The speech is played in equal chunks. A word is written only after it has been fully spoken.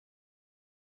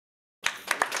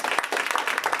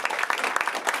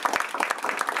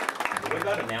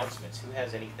what about announcements? Who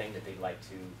has anything that they'd like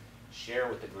to share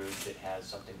with the group that has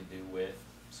something to do with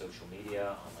social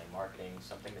media, online marketing,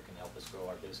 something that can help us grow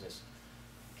our business?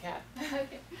 Kat.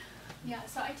 Okay. Yeah,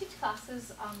 so I teach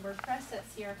classes on WordPress at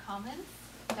Sierra Commons,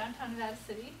 downtown Nevada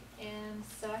City. And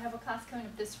so I have a class coming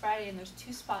up this Friday, and there's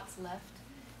 2 spots left.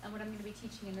 And what I'm going to be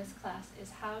teaching in this class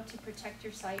is how to protect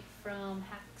your site from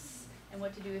hacks and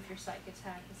what to do if your site gets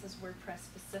hacked. This is WordPress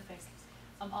specific.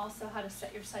 Also how to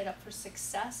set your site up for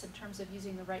success in terms of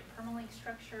using the right permalink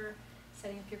structure,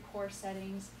 setting up your core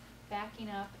settings, backing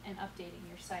up, and updating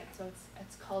your site. So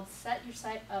it's called Set Your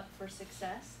Site Up for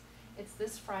Success. It's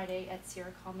this Friday at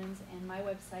Sierra Commons, and my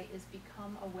website is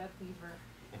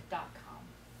becomeawebweaver.com.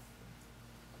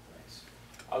 Nice.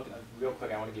 Real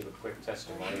quick, I want to give a quick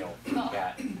testimonial for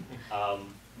Kat.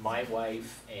 My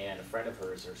wife and a friend of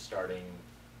hers are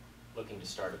looking to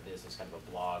start a business, kind of a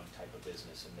blog type of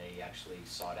business, and they actually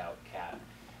sought out Kat.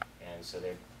 And so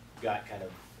they've got kind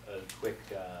of a quick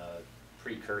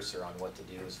precursor on what to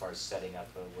do as far as setting up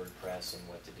a WordPress and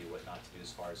what to do, what not to do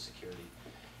as far as security.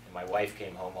 And my wife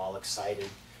came home all excited,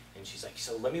 and she's like,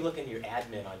 so let me look into your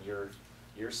admin on your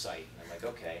site. And I'm like,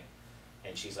 okay.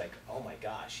 And she's like, oh my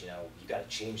gosh, you know, you got to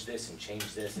change this and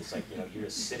change this. It's like, you know, you're a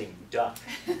sitting duck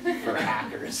for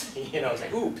hackers. You know, I was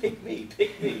like, ooh, pick me,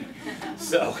 pick me.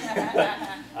 So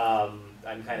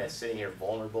I'm kind of sitting here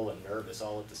vulnerable and nervous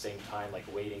all at the same time,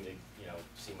 like waiting to, you know,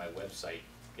 see my website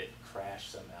get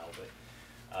crashed somehow.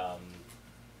 But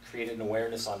created an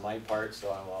awareness on my part,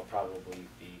 so I'll probably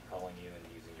be calling you and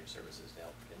using your services to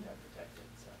help get that protected.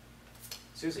 So,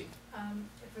 Susie.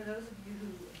 For those of you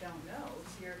who don't know,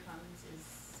 Sierra Commons is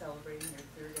celebrating their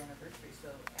 3rd anniversary,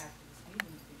 so after this meeting,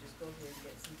 you can just go here and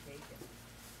get some cake, and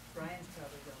Brian's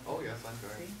probably going. Oh yes, I'm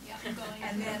going. Yeah, I'm going.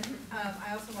 And then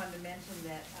I also wanted to mention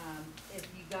that if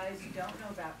you guys don't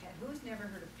know about, who's never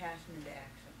heard of Passion into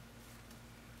Action?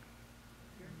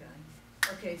 You're done.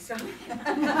 Okay, so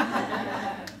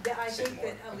I think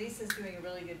that Elisa's doing a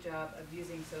really good job of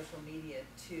using social media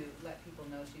to let people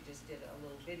know. She just did a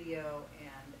little video,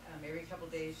 and every couple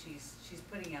of days she's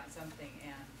putting out something,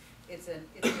 and it's an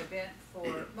event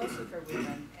for mostly for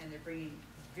women, and they're bringing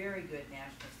very good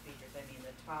national speakers. I mean, the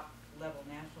top level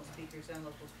national speakers and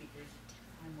local speakers.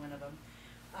 I'm one of them.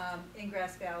 In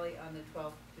Grass Valley on the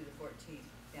 12th through the 14th,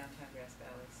 downtown Grass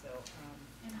Valley. So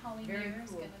and Holly very Mears is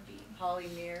cool. going to be. Holly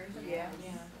Mears, yeah,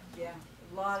 Yeah. yeah.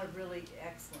 A lot of really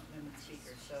excellent women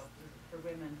speakers. So for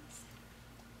women,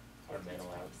 Our mental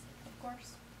health. Of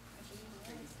course.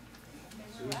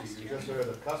 Susie, you just heard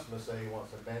a customer say he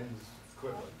wants a men's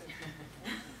equivalent.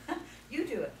 you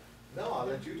do it. No, I'll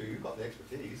let you do. You've got the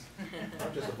expertise.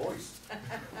 I'm just a voice.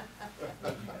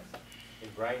 And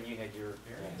Brian, you had your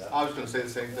hand up. I was going to say the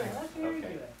same thing. Yeah, let Barry Okay. do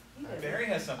it. He does Barry it.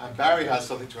 has something. And Barry has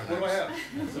something to What do I announce.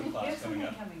 have? Some He class has coming something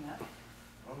up. coming up.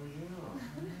 Oh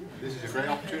yeah. This is a great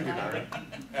opportunity, Barry.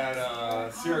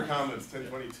 At Sierra Commons,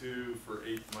 1022 for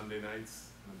 8 Monday nights.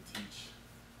 I'm going to teach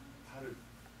how to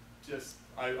just,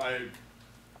 well,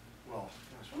 gosh,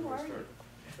 Who where do I are start?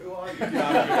 Who are you?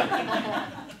 Yeah,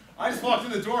 I just walked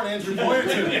in the door and Andrew pointed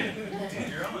to me.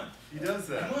 You're on. He does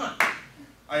that. Come on.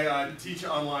 I teach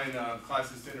online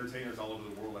classes to entertainers all over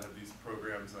the world. I have these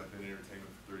programs. I've been in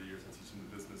entertainment for 30 years. I teach them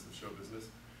the business of show business.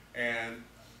 And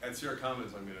at Sierra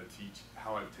Commons, I'm going to teach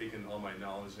how I've taken all my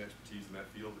knowledge and expertise in that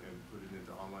field and put it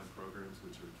into online programs,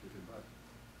 which are kicking butt.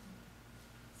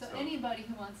 So anybody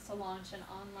who wants to launch an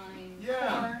online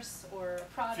Yeah. course or a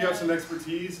product. If you have some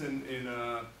expertise in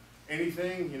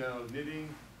anything, you know,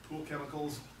 knitting, pool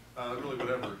chemicals, really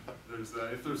whatever. There's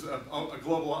if there's a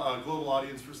global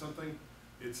audience for something,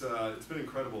 it's been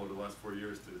incredible over the last 4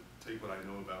 years to take what I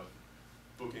know about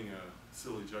booking a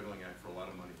silly juggling act for a lot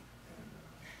of money and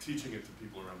teaching it to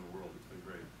people around the world. It's been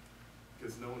great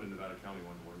because no one in Nevada County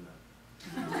wanted to learn that.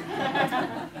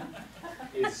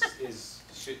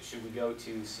 Should we go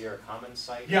to Sierra Commons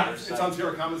site? Yeah, it's on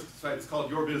Sierra Commons site. It's called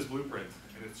Your Biz Blueprint,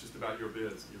 and it's just about your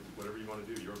biz, whatever you want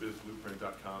to do.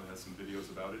 YourBizBlueprint.com has some videos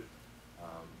about it,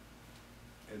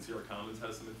 and Sierra Commons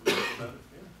has some information about it.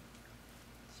 Yeah.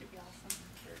 Should be awesome.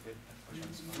 Very good.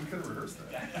 We could have rehearsed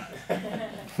that.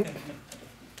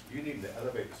 You need the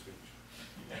elevator speech.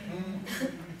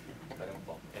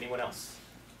 Anyone else?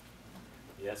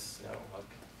 Yes, no,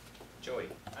 okay. Joey.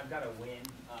 I've got a win.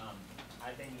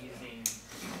 I've been using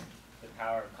the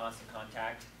power of constant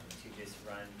contact to just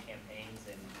run campaigns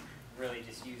and really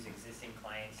just use existing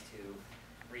clients to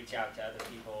reach out to other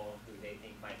people who they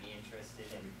think might be interested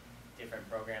in different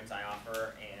programs I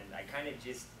offer. And I kind of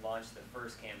just launched the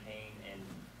first campaign and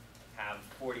have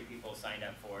 40 people signed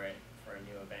up for it for a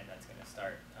new event that's going to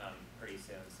start pretty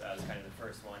soon. So that was kind of the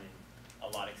first one, and a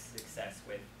lot of success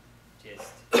with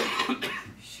just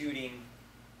shooting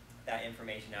that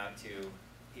information out to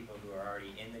people who are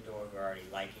already in the door, who are already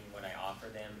liking what I offer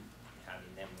them,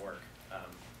 having them work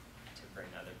to bring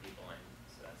other people in.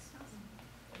 So that's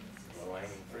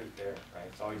Low-hanging fruit there, right?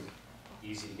 It's always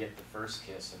easy to get the first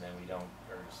kiss and then we don't,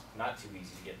 or it's not too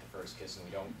easy to get the first kiss and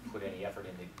we don't put any effort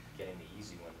into getting the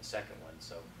easy one, the second one.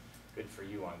 So good for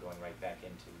you on going right back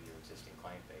into your existing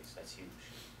client base. That's huge.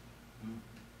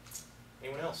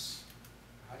 Anyone else?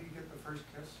 How do you get the first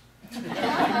kiss?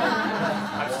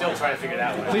 I'm still trying to figure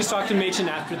that one out. Please talk to Machen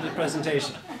after the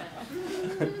presentation.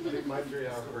 I think my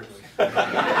 3-hour course.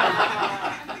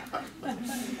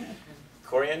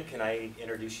 Corian, can I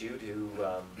introduce you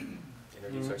to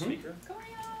introduce our speaker?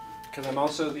 Because I'm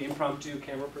also the impromptu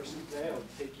camera person today, I'll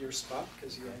take your spot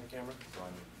because you have a camera.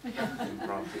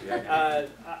 Impromptu, yeah.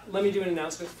 Let me do an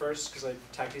announcement first because I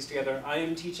tacked these together. I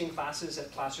am teaching classes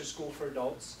at Placer School for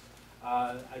Adults.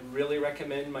 I really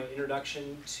recommend my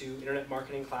introduction to internet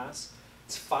marketing class.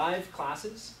 It's 5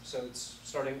 classes, so it's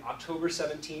starting October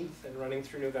 17th and running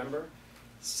through November.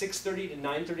 6:30 to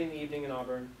 9:30 in the evening in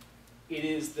Auburn. It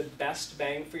is the best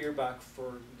bang for your buck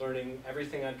for learning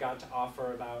everything I've got to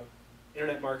offer about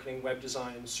internet marketing, web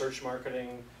design, search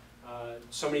marketing,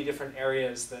 so many different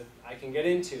areas that I can get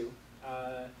into.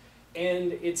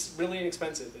 And it's really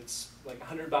inexpensive. It's like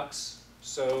 $100,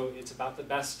 so it's about the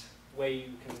best way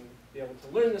you can be able to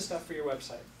learn this stuff for your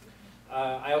website.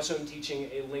 I also am teaching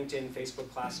a LinkedIn Facebook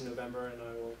class in November, and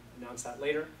I will announce that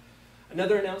later.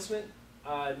 Another announcement,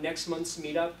 next month's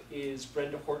meetup is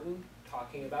Brenda Horton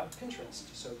talking about Pinterest.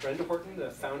 So Brenda Horton, the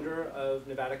founder of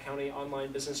Nevada County Online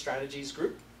Business Strategies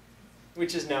Group,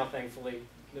 which is now thankfully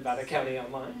Nevada County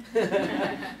Online,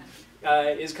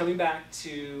 is coming back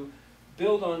to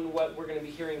build on what we're going to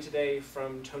be hearing today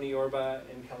from Tony Yorba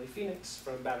and Kelly Phoenix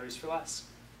from Batteries for Less.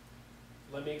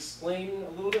 Let me explain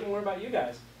a little bit more about you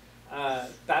guys.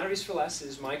 Batteries for Less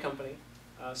is my company.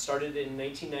 Started in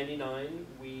 1999.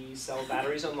 We sell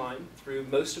batteries online. Through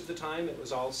most of the time, it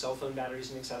was all cell phone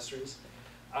batteries and accessories.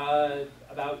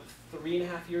 About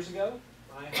 3.5 years ago,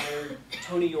 I hired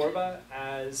Tony Yorba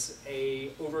as a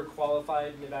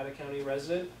overqualified Nevada County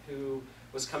resident who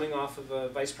was coming off of a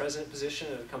vice president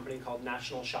position at a company called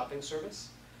National Shopping Service.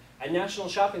 At National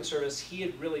Shopping Service, he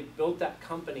had really built that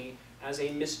company as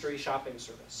a mystery shopping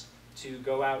service to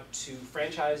go out to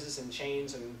franchises and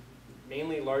chains and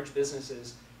mainly large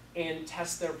businesses and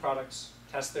test their products,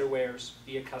 test their wares,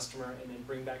 be a customer, and then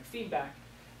bring back feedback.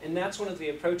 And that's one of the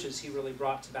approaches he really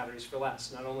brought to Batteries for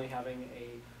Less, not only having a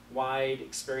wide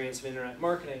experience of internet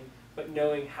marketing, but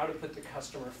knowing how to put the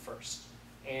customer first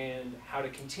and how to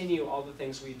continue all the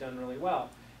things we've done really well.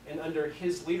 And under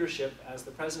his leadership as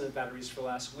the president of Batteries for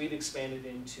Less, we've expanded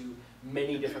into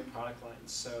many different product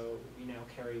lines. So we now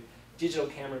carry digital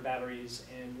camera batteries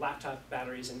and laptop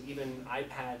batteries and even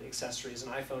iPad accessories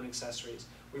and iPhone accessories.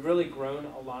 We've really grown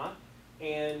a lot.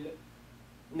 And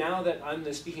now that I'm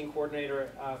the speaking coordinator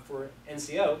for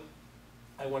NCO,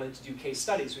 I wanted to do case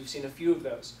studies. We've seen a few of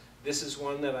those. This is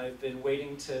one that I've been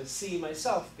waiting to see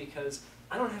myself because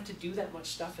I don't have to do that much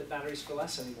stuff at Batteries for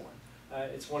Less anymore.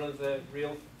 It's one of the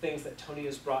real things that Tony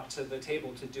has brought to the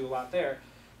table to do a lot there.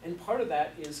 And part of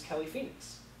that is Kelly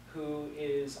Phoenix, who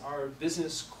is our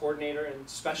business coordinator and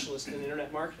specialist in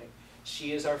internet marketing.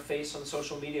 She is our face on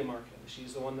social media marketing.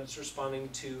 She's the one that's responding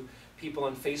to people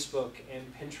on Facebook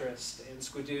and Pinterest and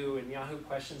Squidoo and Yahoo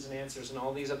Questions and Answers and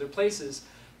all these other places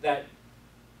that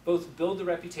both build the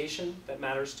reputation that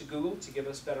matters to Google to give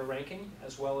us better ranking,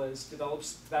 as well as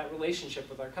develops that relationship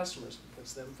with our customers and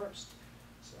puts them first.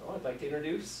 So I'd like to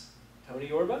introduce Tony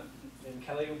Yorba, and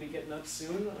Kelly will be getting up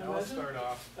soon. I'll start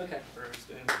off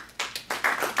first. And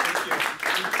thank you.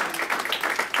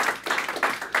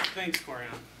 Thanks,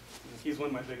 Corian. He's one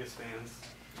of my biggest fans.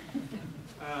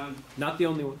 Not the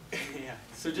only one. Yeah.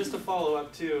 So just to follow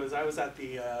up too, as I was at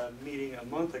the meeting a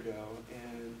month ago,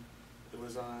 and it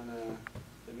was on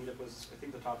the meetup was, I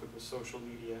think the topic was social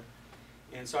media,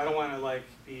 and so I don't want to like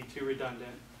be too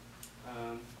redundant.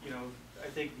 You know, I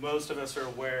think most of us are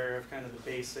aware of kind of the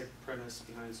basic premise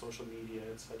behind social media,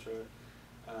 etc.,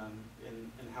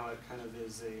 and how it kind of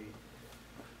is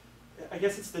I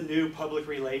guess it's the new public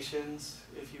relations,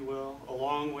 if you will,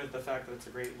 along with the fact that it's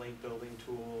a great link building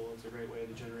tool. It's a great way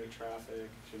to generate traffic,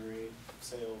 generate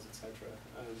sales, etc.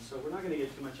 So we're not going to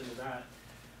get too much into that,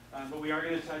 but we are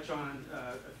going to touch on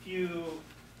a few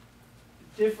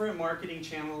different marketing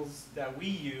channels that we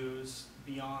use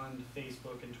beyond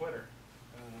Facebook and Twitter,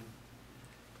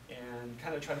 and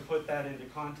kind of try to put that into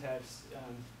context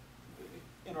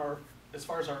in as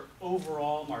far as our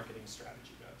overall marketing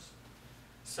strategy goes.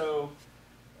 So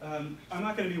I'm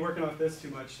not going to be working off this too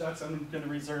much. I'm going to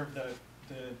reserve the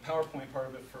PowerPoint part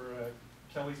of it for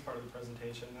Kelly's part of the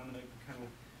presentation, and I'm going to kind of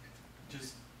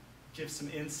just give some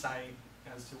insight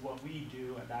as to what we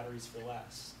do at Batteries for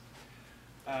Less.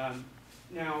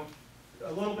 Now,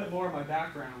 a little bit more of my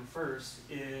background first.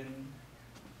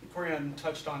 Corianne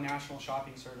touched on National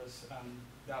Shopping Service.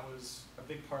 That was a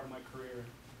big part of my career.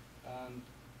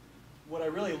 What I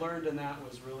really learned in that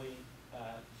was really,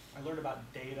 I learned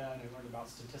about data and I learned about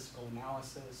statistical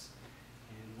analysis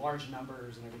and large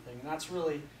numbers and everything. And that's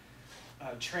really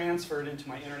transferred into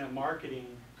my internet marketing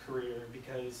career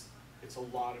because it's a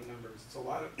lot of numbers. It's a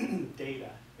lot of data.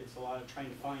 It's a lot of trying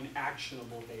to find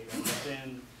actionable data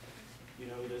within, you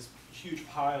know, this huge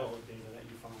pile of data that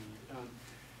you find.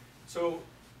 So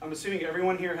I'm assuming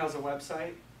everyone here has a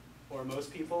website, or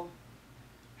most people.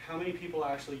 How many people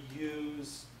actually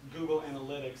use Google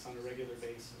Analytics on a regular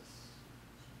basis?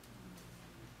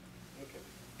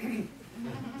 Okay.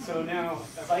 So now,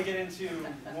 as I get into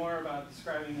more about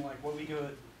describing like what we do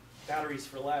at Batteries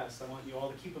for Less, I want you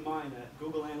all to keep in mind that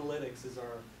Google Analytics is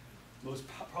our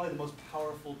probably the most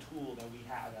powerful tool that we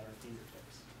have at our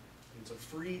fingertips. It's a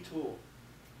free tool.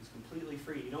 It's completely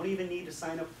free. You don't even need to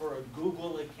sign up for a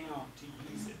Google account to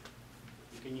use it.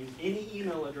 You can use any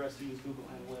email address to use Google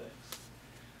Analytics.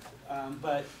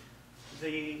 But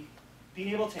being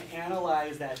able to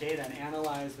analyze that data and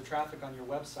analyze the traffic on your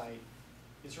website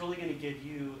is really going to give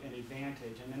you an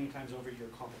advantage, and many times over your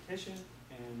competition,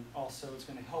 and also it's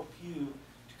going to help you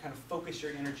to kind of focus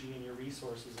your energy and your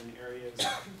resources in areas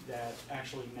that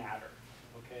actually matter.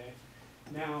 Okay.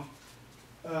 Now,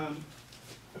 a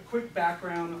quick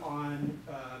background on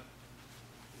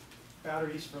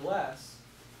Batteries for Less.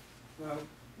 Well,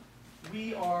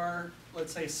 we are,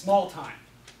 let's say, small time.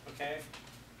 Okay.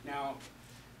 Now,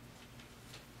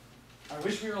 I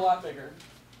wish we were a lot bigger.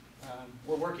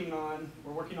 We're working on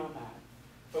that,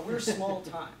 but we're small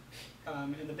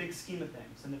time in the big scheme of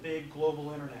things, in the big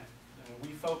global internet. We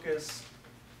focus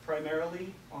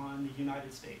primarily on the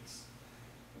United States.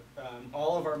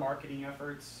 All of our marketing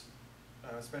efforts,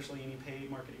 especially any paid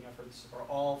marketing efforts, are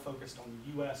all focused on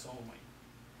the U.S. only.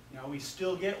 Now, we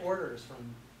still get orders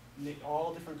from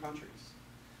all different countries,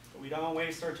 but we don't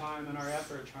waste our time and our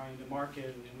effort trying to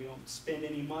market, and we don't spend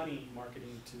any money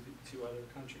marketing to other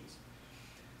countries.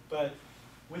 But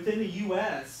within the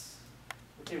U.S.,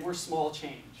 okay, we're small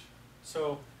change.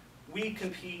 So we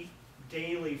compete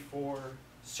daily for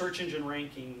search engine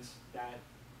rankings that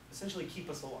essentially keep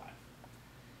us alive.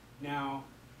 Now,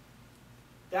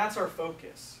 that's our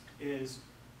focus, is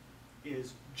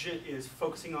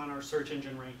focusing on our search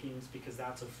engine rankings, because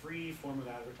that's a free form of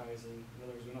advertising. In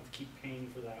other words, we don't have to keep paying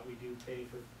for that. We do pay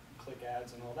for click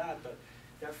ads and all that, but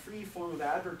that free form of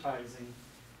advertising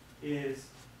is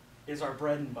our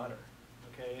bread and butter.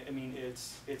 Okay, I mean,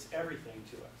 it's everything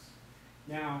to us.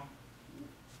 Now,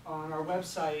 on our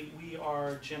website, we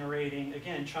are generating,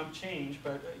 again, chump change,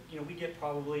 but you know, we get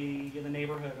probably in the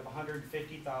neighborhood of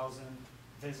 150,000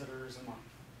 visitors a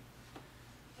month.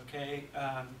 Okay,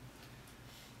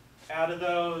 out of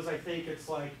those, I think it's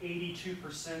like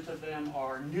 82% of them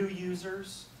are new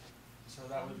users, so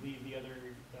that would leave the other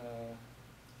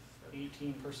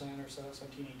 18% or so,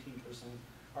 17, 18%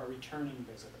 are returning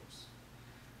visitors.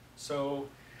 So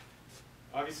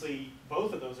obviously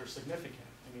both of those are significant.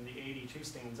 I mean, the 82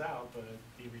 stands out, but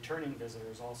the returning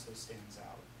visitors also stands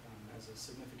out as a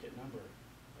significant number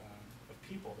of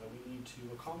people that we need to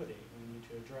accommodate, we need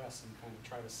to address, and kind of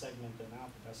try to segment them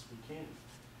out the best we can.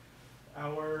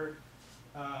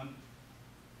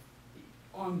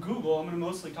 On Google, I'm going to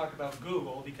mostly talk about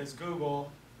Google, because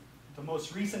Google, the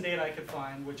most recent data I could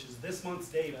find, which is this month's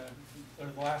data, or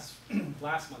the last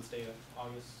month's data,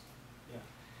 August, yeah.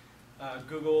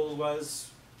 Google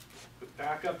was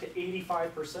back up to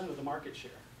 85% of the market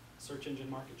share, search engine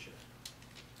market share.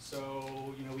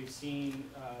 So, you know, we've seen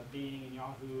Bing and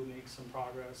Yahoo make some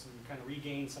progress and kind of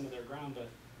regain some of their ground, but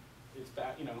it's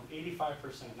back, you know,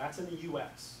 85%. That's in the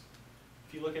US.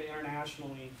 If you look at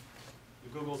internationally,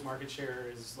 Google's market share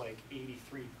is like 83%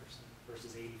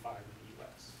 versus 85% in the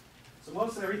US. So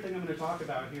most of everything I'm going to talk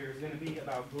about here is going to be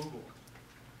about Google,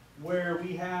 where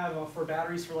we have, for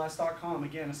batteriesforless.com,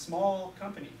 again, a small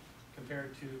company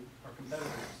compared to our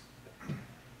competitors.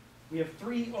 We have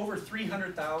over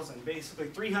 300,000, basically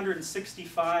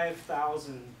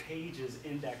 365,000 pages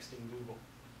indexed in Google.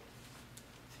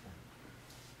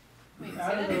 Wait,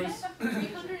 Out of those,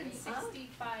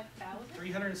 365,000?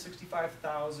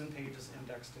 365,000 pages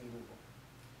indexed in Google.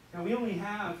 Now, we only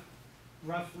have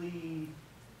roughly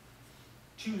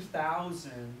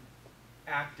 2,000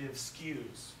 active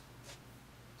SKUs.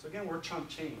 So again, we're chump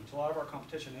change. A lot of our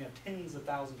competition, they have tens of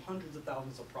thousands, hundreds of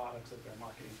thousands of products that they're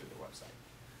marketing through their website.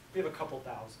 We have a couple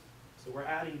thousand. So we're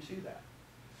adding to that.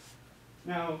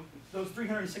 Now, those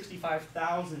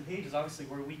 365,000 pages, obviously,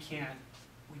 where we can't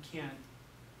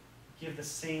give the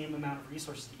same amount of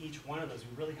resources to each one of those.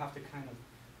 We really have to kind of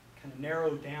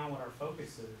narrow down what our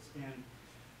focus is. And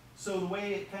so the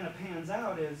way it kind of pans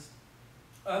out is,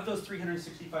 of those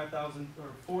 365,000, or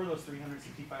for those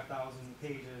 365,000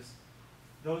 pages,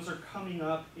 those are coming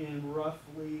up in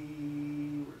roughly,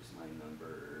 where's my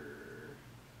number?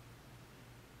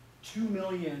 2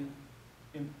 million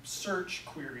in search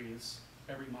queries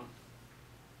every month.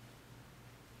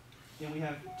 And we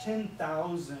have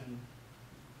 10,000,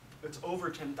 it's over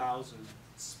 10,000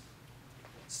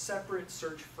 separate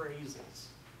search phrases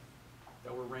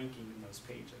that we're ranking in those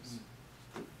pages.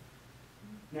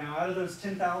 Now, out of those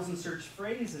 10,000 search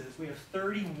phrases, we have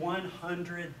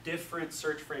 3,100 different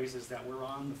search phrases that were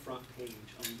on the front page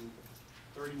on Google.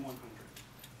 3,100.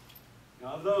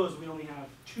 Now, of those, we only have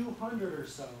 200 or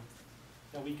so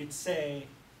that we could say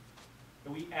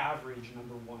that we average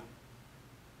number one.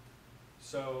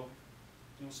 So,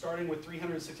 starting with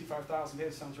 365,000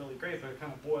 pages sounds really great, but it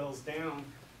kind of boils down.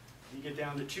 You get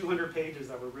down to 200 pages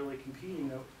that we're really competing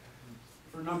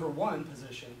for number one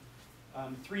position.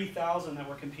 3,000 that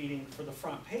we're competing for the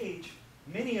front page,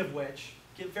 many of which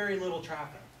get very little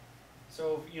traffic.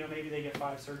 So, maybe they get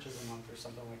 5 searches a month or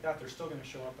something like that. They're still going to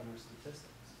show up in our statistics.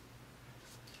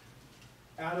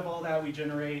 Out of all that, we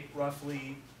generate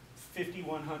roughly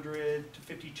 5,100 to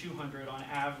 5,200 on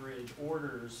average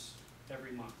orders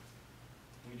every month.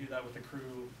 We do that with a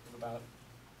crew of a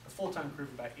full-time crew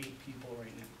of about 8 people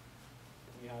right now.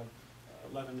 We have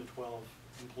 11 to 12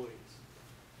 employees.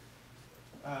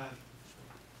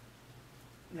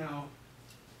 Now,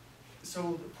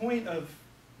 so the point of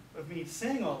me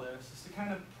saying all this is to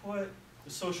kind of put the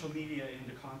social media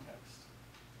into context.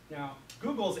 Now,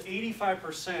 Google's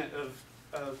 85%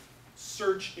 of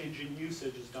search engine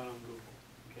usage is done on Google.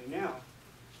 Okay, now,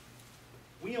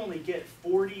 we only get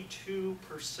 42%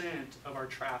 of our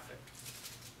traffic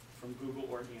from Google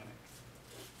Organic.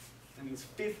 That means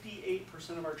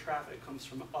 58% of our traffic comes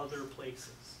from other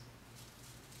places.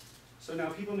 So now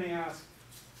people may ask,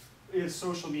 is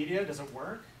social media, does it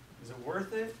work? Is it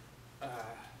worth it?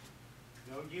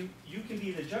 You can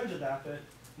be the judge of that, but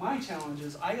my challenge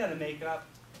is I got to make up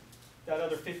that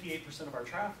other 58% of our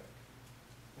traffic.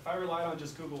 If I relied on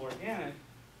just Google Organic,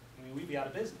 we'd be out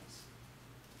of business.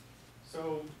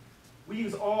 So we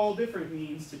use all different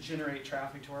means to generate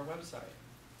traffic to our website.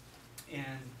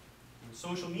 And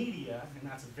social media, and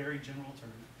that's a very general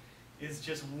term, is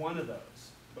just one of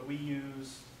those. But we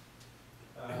use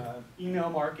email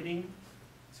marketing,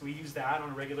 so we use that on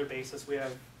a regular basis. We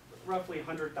have roughly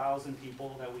 100,000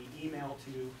 people that we email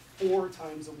to 4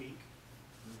 times a week,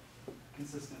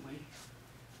 consistently.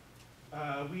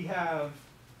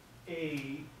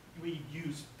 We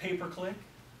use pay-per-click,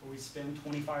 where we spend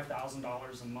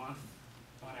 $25,000 a month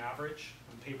on average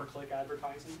on pay-per-click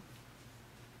advertising.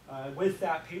 With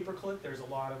that pay-per-click, there's a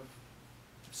lot of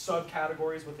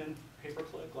subcategories within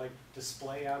pay-per-click, like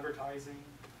display advertising,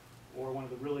 or one of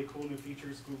the really cool new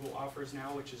features Google offers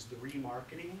now, which is the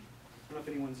remarketing. I don't know if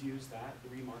anyone's used that, the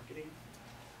remarketing.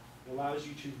 It allows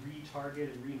you to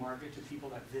retarget and remarket to people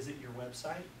that visit your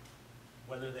website,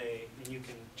 and you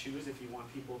can choose if you want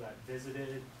people that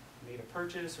visited, made a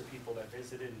purchase, or people that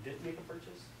visited and didn't make a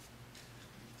purchase.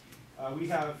 We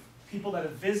have people that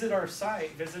have visited our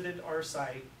site,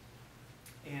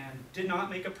 and did not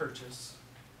make a purchase.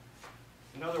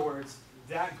 In other words,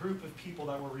 that group of people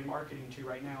that we're remarketing to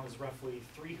right now is roughly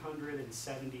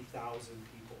 370,000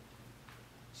 people.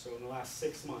 So in the last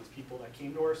 6 months, people that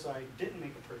came to our site, didn't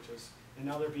make a purchase, and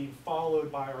now they're being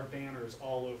followed by our banners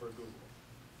all over Google.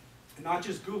 And not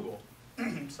just Google,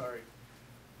 sorry,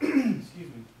 excuse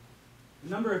me, a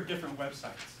number of different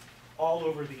websites all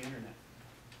over the internet.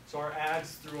 So our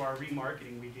ads through our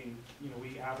remarketing,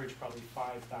 we average probably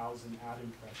 5,000 ad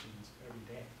impressions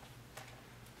every day.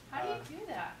 How do you do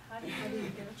that? How do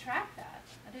you track that?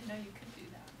 I didn't know you could do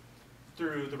that.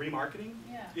 Through the remarketing?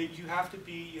 Yeah. You have to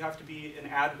be an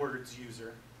AdWords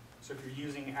user. So if you're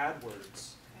using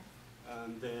AdWords,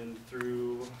 Okay. then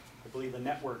through, I believe, the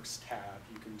Networks tab,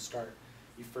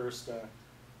 you first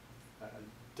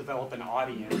develop an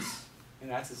audience, and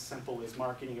that's as simple as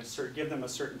give them a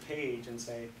certain page and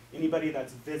say, anybody that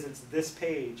visits this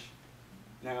page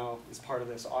now is part of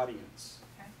this audience.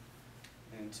 Okay.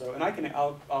 And so,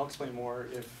 I'll explain more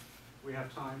if we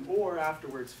have time, or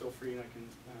afterwards, feel free, and I can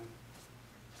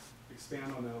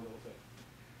expand on that a little bit.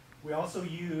 We also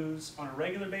use, on a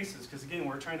regular basis, because again,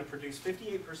 we're trying to produce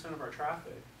 58% of our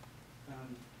traffic,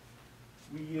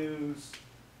 we use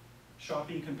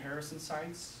shopping comparison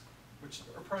sites, which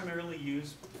are primarily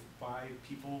used by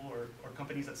people or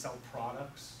companies that sell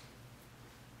products.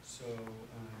 So,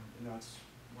 and that's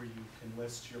where you can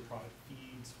list your product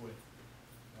feeds with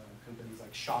companies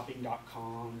like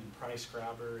shopping.com and Price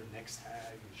Grabber and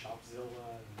NextTag and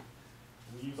Shopzilla,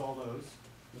 and we use all those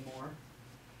and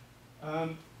more.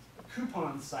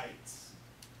 Coupon sites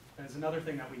is another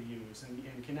thing that we use,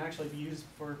 and can actually be used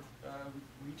for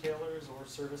retailers or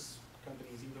service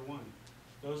companies, either one.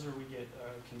 Those are, we get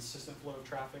consistent flow of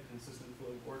traffic, consistent flow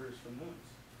of orders from those.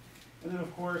 And then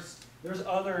of course, there's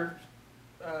other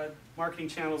marketing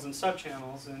channels and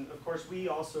sub-channels, and of course we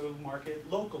also market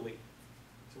locally.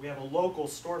 So we have a local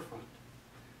storefront.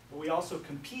 But we also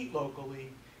compete locally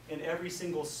in every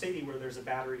single city where there's a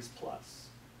Batteries Plus.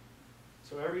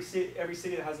 So every city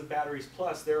that has a Batteries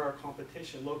Plus, they're our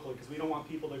competition locally, because we don't want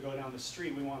people to go down the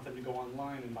street, we want them to go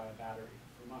online and buy a battery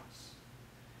from us.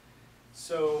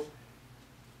 So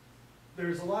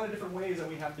there's a lot of different ways that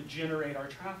we have to generate our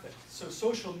traffic. So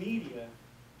social media,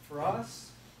 for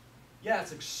us, yeah,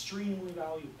 it's extremely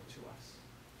valuable to us,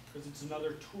 because it's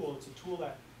another tool. It's a tool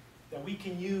that we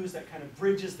can use that kind of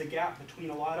bridges the gap between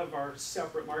a lot of our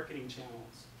separate marketing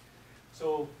channels.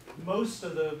 So most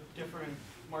of the different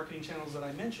marketing channels that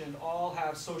I mentioned all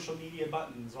have social media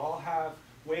buttons, all have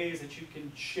ways that you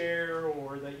can share,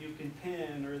 or that you can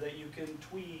pin, or that you can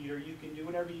tweet, or you can do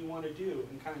whatever you want to do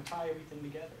and kind of tie everything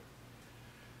together.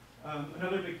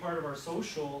 Another big part of our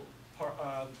social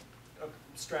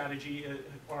strategy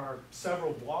are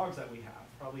several blogs that we have,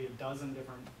 probably a dozen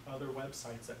different other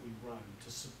websites that we run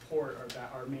to support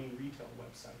our main retail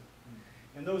website.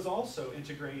 And those also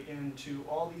integrate into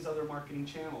all these other marketing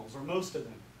channels, or most of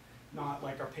them. Not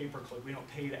like our pay-per-click, we don't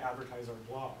pay to advertise our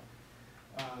blog.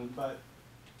 But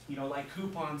you know, like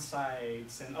coupon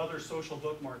sites and other social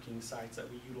bookmarking sites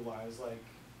that we utilize, like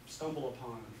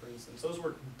StumbleUpon, for instance. Those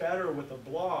work better with a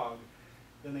blog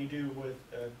than they do with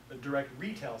a direct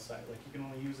retail site. Like, you can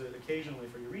only use it occasionally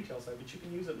for your retail site, but you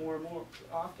can use it more and more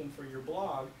often for your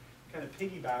blog, kind of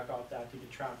piggyback off that to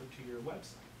get traffic to your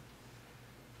website.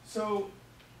 So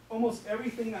almost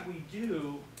everything that we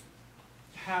do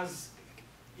has,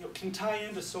 can tie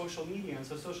into social media, and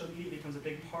so social media becomes a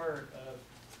big part of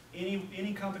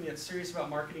any company that's serious about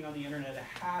marketing on the internet. It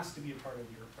has to be a part of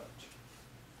your approach.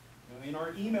 In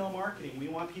our email marketing, we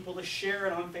want people to share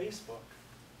it on Facebook.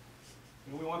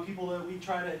 We want people to, we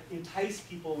try to entice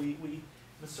people. We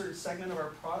have a certain segment of our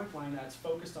product line that's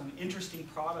focused on interesting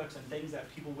products and things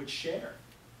that people would share.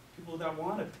 People that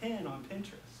want to pin on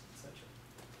Pinterest, etc.,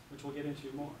 which we'll get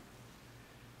into more,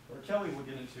 or Kelly will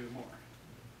get into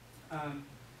more.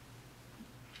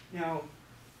 Now,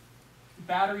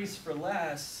 batteries for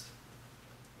less,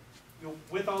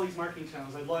 with all these marketing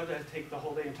channels, I'd love to take the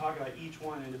whole day and talk about each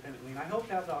one independently, and I hope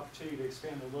to have the opportunity to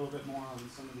expand a little bit more on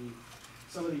some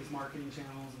of these marketing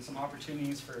channels and some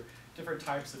opportunities for different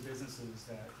types of businesses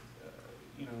that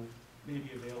may be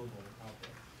available out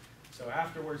there. So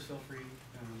afterwards, feel free,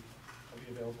 I'll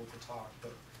be available to talk.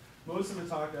 But most of the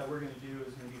talk that we're going to do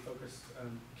is going to be focused.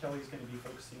 Kelly's going to be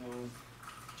focusing on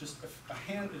just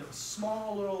a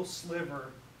small little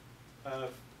sliver of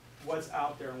what's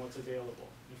out there and what's available.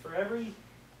 And for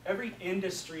every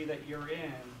industry that you're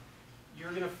in, you're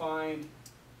going to find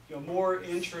more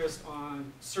interest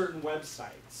on certain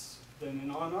websites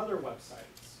than on other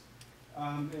websites.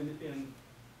 And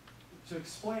to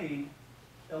explain,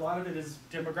 a lot of it is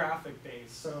demographic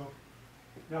based. So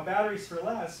now, Batteries for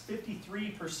Less,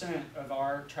 53% of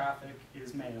our traffic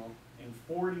is male and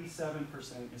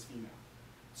 47% is female.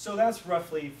 So that's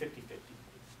roughly 50-50.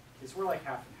 Because we're like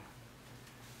half and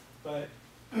half.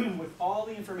 But with all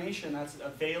the information that's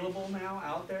available now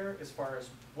out there, as far as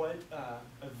what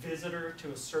a visitor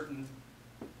to a certain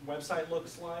website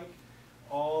looks like,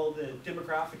 all the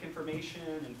demographic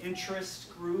information and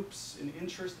interest groups and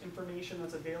interest information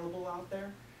that's available out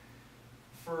there,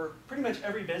 for pretty much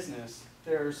every business,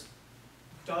 there's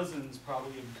dozens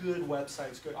probably of good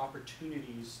websites, good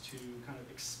opportunities to kind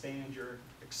of expand your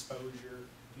exposure,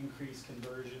 increase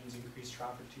conversions, increase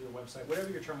traffic to your website, whatever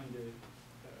you're trying to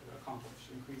accomplish,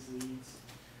 increase leads.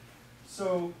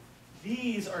 So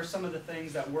these are some of the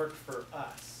things that work for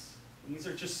us. And these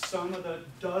are just some of the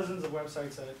dozens of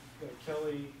websites that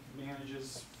Kelly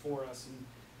manages for us and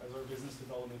as our business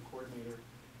development coordinator.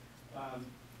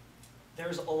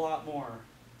 There's a lot more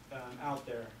out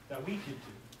there that we could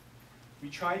do. We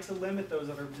try to limit those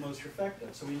that are most effective.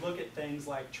 So we look at things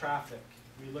like traffic.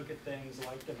 We look at things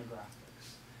like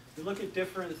demographics. We look at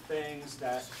different things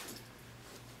that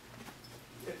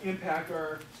impact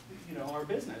our, our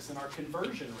business and our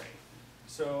conversion rate.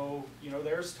 So,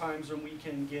 there's times when we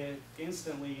can get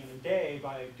instantly in a day,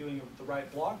 by doing the right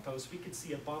blog post, we could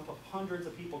see a bump of hundreds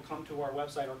of people come to our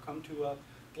website or come to a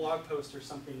blog post or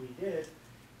something we did,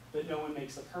 but no one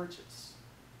makes a purchase.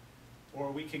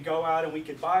 Or we could go out and we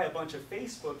could buy a bunch of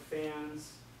Facebook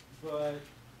fans, but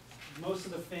most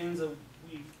of the fans that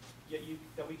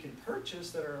we can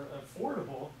purchase that are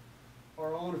affordable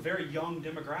are all in a very young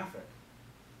demographic.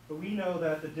 But we know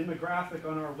that the demographic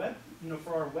on our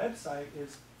for our website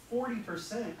is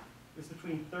 40% is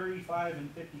between 35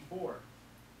 and 54,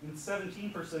 and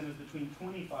 17% is between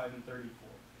 25 and 34.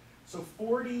 So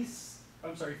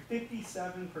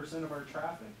 57% of our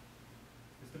traffic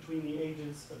is between the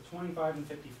ages of 25 and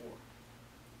 54.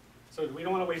 So we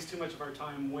don't want to waste too much of our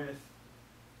time with,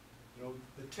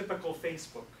 the typical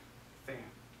Facebook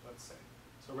fan, let's say.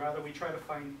 So rather we try to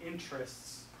find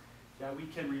interests that we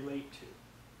can relate to.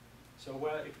 So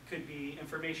it could be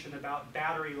information about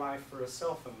battery life for a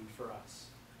cell phone for us,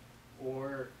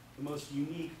 or the most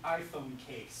unique iPhone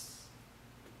case,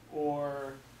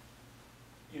 or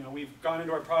we've gone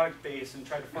into our product base and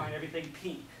tried to find everything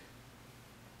pink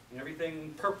and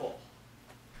everything purple,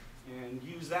 and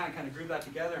use that and kind of group that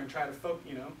together and try to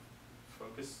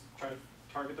try to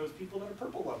target those people that are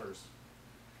purple lovers.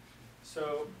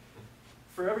 So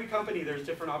for every company, there's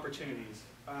different opportunities.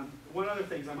 One other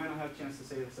thing, I might not have a chance to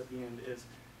say this at the end, is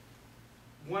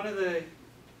one of the,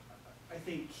 I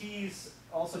think, keys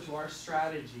also to our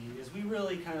strategy is we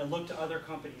really kind of look to other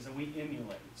companies and we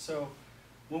emulate. So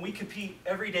when we compete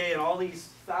every day in all these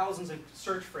thousands of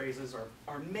search phrases,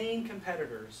 our main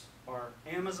competitors are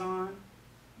Amazon,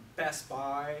 Best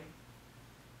Buy,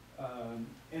 and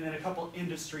then a couple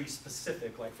industry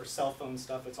specific, like for cell phone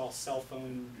stuff, it's all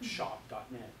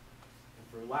cellphoneshop.net. And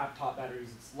for laptop batteries,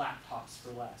 it's laptops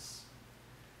for less.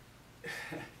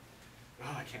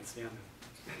 Oh, I can't stand them.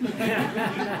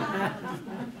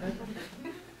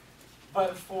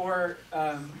 But for,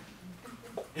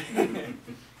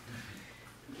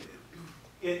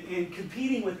 in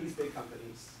competing with these big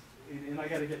companies, and I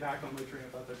got to get back on my train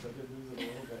of thought there, so I did lose it a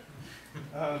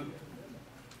little bit.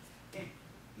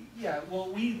 Yeah,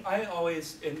 well, I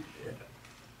always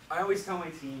tell my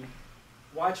team,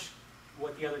 watch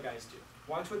what the other guys do.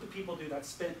 Watch what the people do that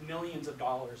spent millions of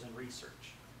dollars in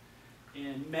research,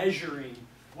 in measuring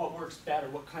what works better,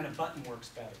 what kind of button works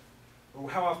better, or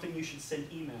how often you should send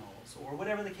emails, or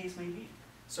whatever the case may be.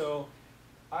 So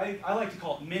I like to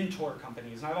call it mentor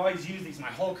companies, and I've always used these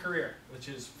my whole career, which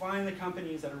is find the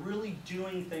companies that are really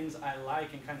doing things I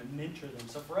like and kind of mentor them.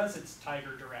 So for us, it's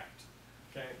Tiger Direct,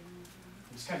 okay?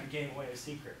 I just kind of gave away a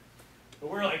secret. But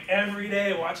we're like every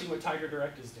day watching what Tiger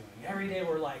Direct is doing. Every day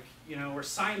we're like, we're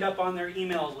signed up on their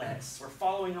email lists, we're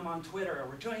following them on Twitter,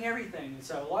 we're doing everything. And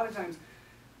so a lot of times,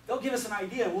 they'll give us an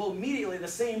idea, and we'll immediately the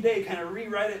same day kind of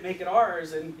rewrite it, make it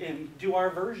ours, and do our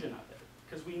version of it.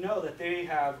 Because we know that they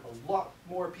have a lot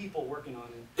more people working on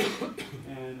it.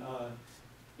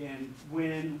 And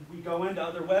when we go into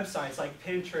other websites like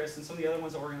Pinterest and some of the other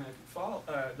ones that we're going to follow,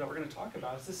 that we're going to talk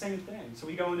about, it's the same thing. So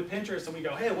we go into Pinterest and we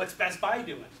go, hey, what's Best Buy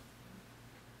doing?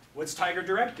 What's Tiger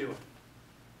Direct doing?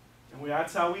 And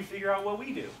that's how we figure out what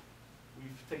we do. We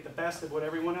take the best of what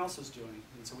everyone else is doing.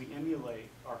 And so we emulate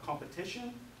our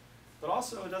competition, but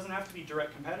also it doesn't have to be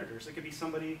direct competitors. It could be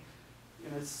somebody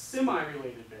in a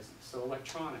semi-related business, so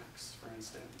electronics, for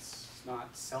instance. It's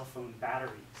not cell phone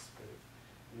batteries, but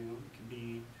it can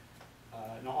be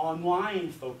an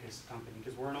online-focused company,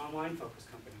 because we're an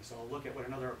online-focused company. So I'll look at what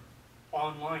another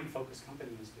online-focused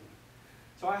company is doing.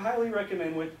 So I highly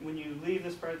recommend when you leave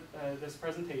this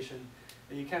presentation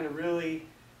that you kind of really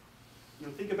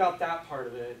think about that part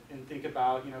of it, and think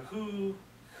about who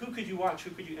could you watch,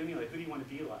 who could you emulate, who do you want to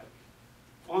be like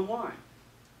online.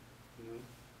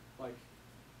 Like,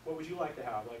 what would you like to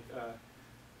have? Like,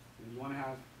 you want to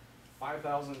have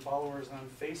 5,000 followers on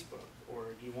Facebook, or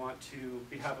do you want to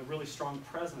have a really strong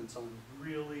presence on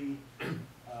really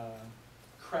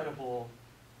credible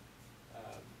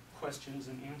questions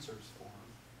and answers for them?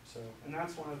 So, and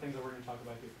that's one of the things that we're going to talk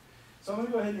about here. So I'm going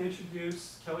to go ahead and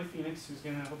introduce Kelly Phoenix, who's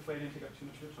going to, hopefully I didn't take up too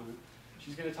much of her time.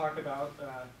 She's going to talk about,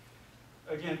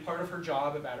 again, part of her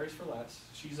job at Batteries for Less.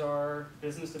 She's our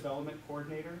business development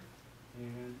coordinator,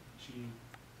 and she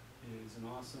is an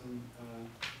awesome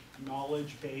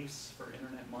knowledge base for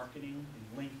internet marketing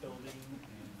and link building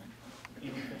and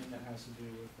anything that has to do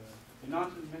with, and not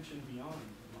to mention beyond,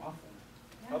 and often,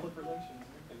 public relations and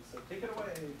everything. So take it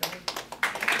away, Kelly.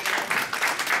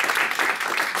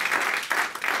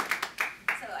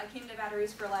 So I came to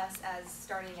Batteries for Less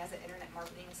starting as an internet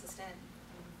marketing assistant.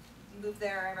 Moved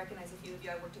there, I recognize a few of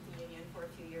you. I worked at the union for a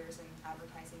few years in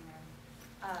advertising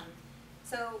there.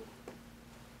 So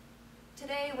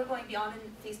today we're going beyond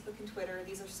Facebook and Twitter.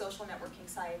 These are social networking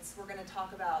sites. We're going to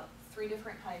talk about 3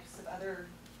 different types of other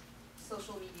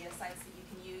social media sites that you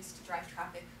can use to drive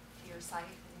traffic to your site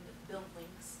and build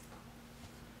links.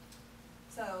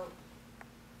 So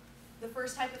the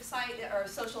first type of site are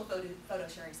social photo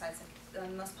sharing sites. The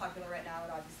most popular right now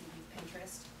would obviously be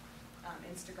Pinterest,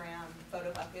 Instagram,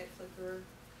 PhotoBucket, Flickr.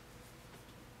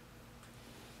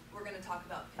 We're going to talk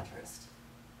about Pinterest.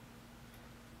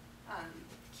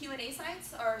 Q&A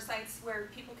sites are sites where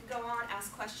people can go on,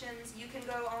 ask questions. You can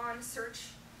go on,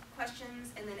 search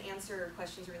questions, and then answer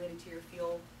questions related to your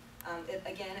field.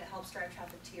 Again, it helps drive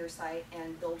traffic to your site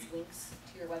and builds links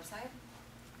to your website.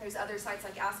 There's other sites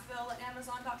like Askville at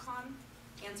Amazon.com,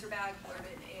 AnswerBag, Blurb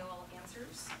It, and AOL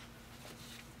Answers.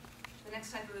 The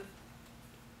next type of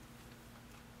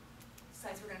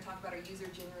sites we're going to talk about are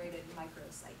user-generated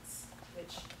microsites,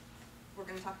 which we're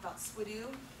going to talk about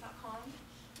Swidoo.com,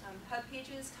 Hub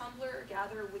Pages, Tumblr,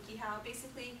 Gather, WikiHow.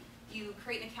 Basically, you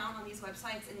create an account on these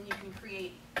websites, and then you can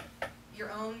create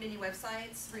your own mini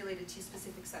websites related to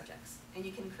specific subjects, and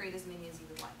you can create as many as you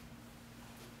would like.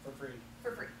 For free.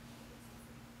 For free.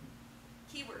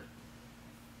 Keyword.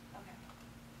 Okay.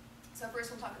 So first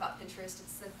we'll talk about Pinterest.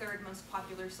 It's the third most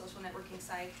popular social networking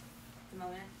site at the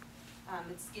moment.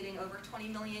 It's getting over 20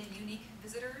 million unique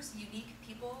visitors. Unique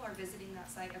people are visiting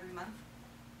that site every month.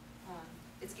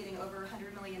 It's getting over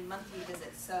 100 million monthly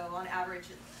visits. So on average,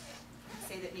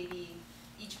 say that maybe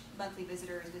each monthly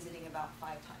visitor is visiting about 5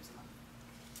 times a month.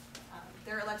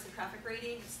 Their Alexa traffic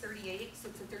rating is 38, so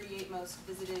it's the 38 most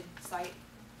visited site.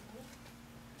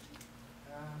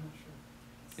 I'm not sure.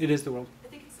 It is the world. I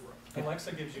think it's the world.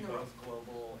 Alexa gives you In the both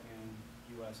global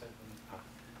and US, I think.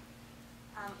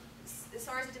 As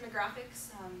far as the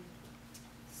demographics,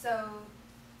 so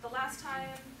the last time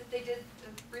that they did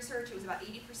the research, it was about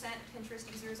 80% of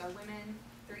Pinterest users are women,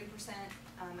 30%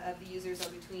 of the users are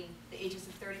between the ages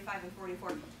of 35 and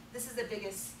 44. This is the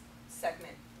biggest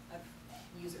segment of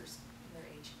users in their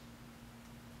age.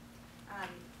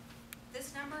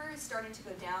 This number is starting to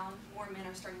go down. More men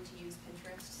are starting to use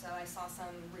Pinterest. So I saw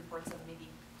some reports of maybe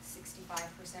 65%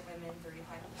 women, 35%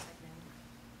 men.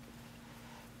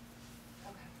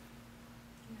 Okay.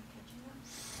 You're catching up?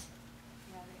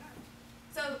 Yeah, they are.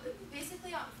 So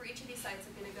basically, for each of these sites,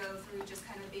 I'm going to go through just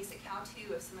kind of a basic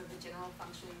how-to of some of the general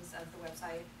functions of the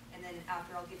website. And then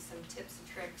after, I'll give some tips and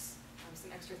tricks,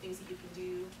 some extra things that you can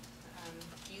do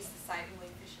to use the site really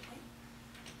efficiently.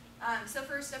 So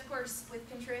first, of course, with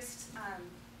Pinterest,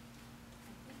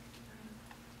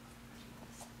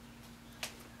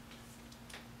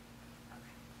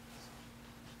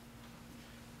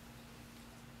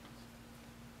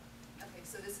 okay,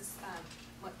 so this is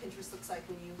what Pinterest looks like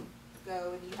when you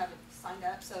go and you haven't signed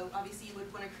up. So obviously you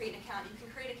would want to create an account. You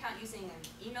can create an account using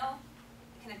an email,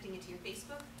 connecting it to your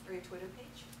Facebook or your Twitter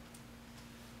page.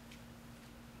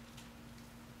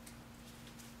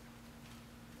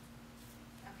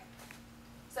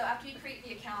 So after you create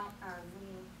the account, let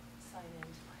me sign in to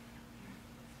my account here.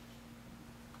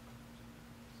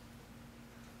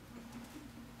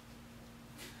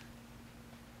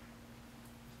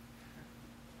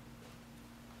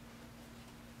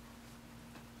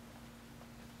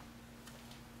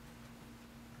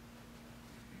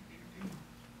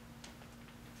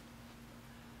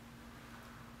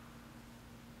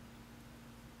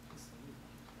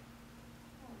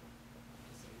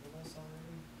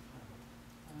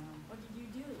 What did you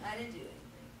do? I didn't do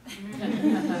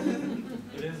anything.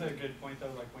 It is a good point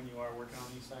though, like when you are working on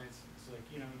these sites, it's like,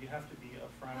 you know, you have to be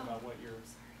upfront about what your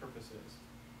purpose is.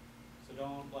 So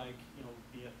don't like, you know,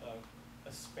 be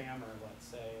a spammer, let's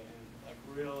say, and like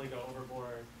really go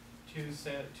overboard. Too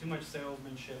much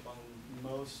salesmanship on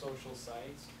most social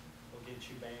sites will get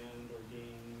you banned or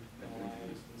deemed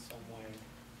penalized in some way.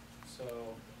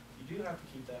 So you do have to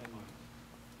keep that in mind.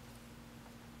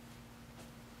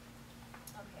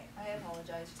 Okay, I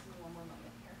apologize. Just give me one more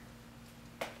moment here.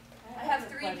 I have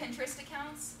 3 Pinterest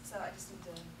accounts, so I just need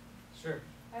to. Sure.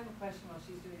 I have a question while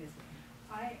she's doing this.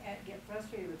 I get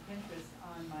frustrated with Pinterest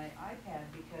on my iPad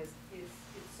because it's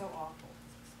so awful.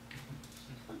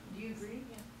 Do you agree?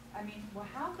 Yeah. I mean, well,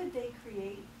 how could they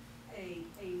create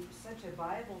such a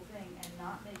viable thing and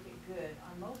not make it good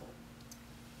on mobile?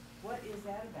 What is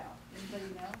that about?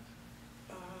 Anybody know?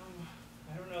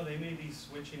 I don't know, they may be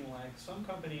switching, like some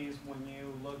companies, when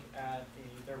you look at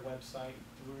their website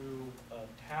through a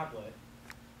tablet,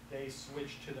 they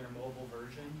switch to their mobile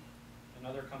version, and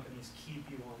other companies keep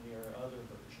you on their other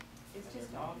version. It's on just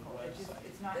their main awful. website.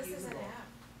 It's not This is usable. an app.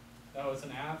 Oh, it's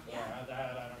an app? Yeah. I don't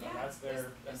know, Yeah, that's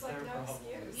their it's like no problem.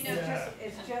 excuse. You know,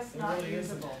 It's just It not really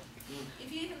isn't. usable.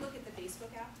 If you even look at the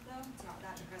Facebook app, though, it's not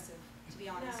that impressive, to be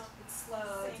honest. No. It's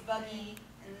slow, it's Same buggy,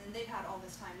 and then they've had all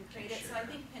this time to create it. So I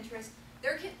think Pinterest,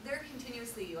 they're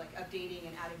continuously like updating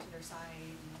and adding to their site.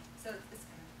 And so it's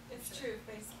kind of. It's true,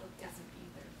 Facebook doesn't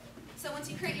either. So once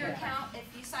you create your account, if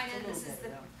you sign in, this is the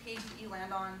page that you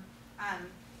land on.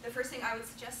 The first thing I would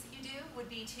suggest that you do would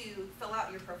be to fill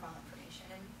out your profile information.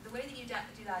 And the way that you do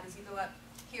that is you go up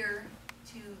here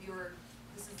to your,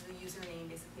 this is the username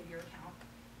basically of your account,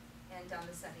 and down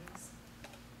to settings.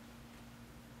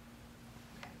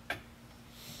 Okay.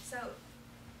 So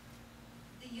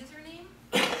the username,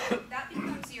 that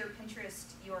becomes your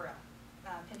Pinterest URL.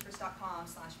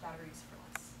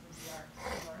 Pinterest.com/batteriesforless is our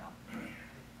URL.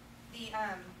 The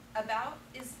about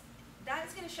is, that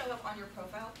is going to show up on your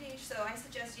profile page. So I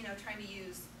suggest, trying to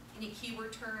use any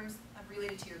keyword terms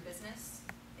related to your business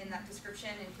in that description,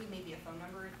 include maybe a phone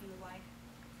number if you would like.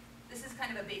 This is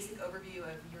kind of a basic overview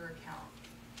of your account.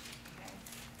 Okay.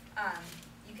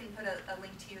 You can put a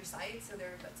link to your site, so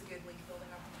that's a good link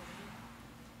building opportunity.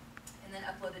 And then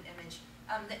upload an image.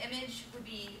 The image would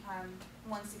be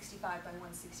 165 by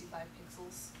 165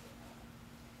 pixels.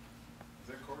 Is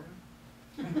that Corian?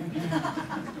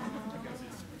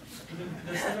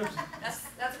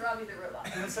 That's Robbie the robot.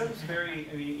 And the setup's very,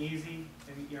 easy,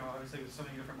 and obviously with so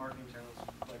many different marketing channels,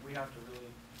 like we have to really,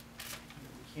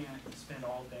 we can't spend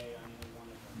all day on any one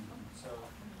of them. So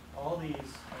all these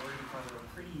are already covered are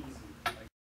pretty easy. Like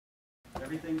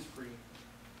everything's free,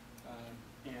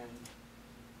 and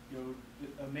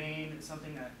a main is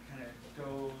something that kind of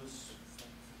goes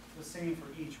the same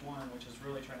for each one, which is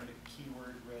really trying to make a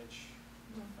keyword-rich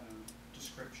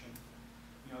description.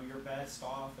 You're best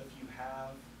off if you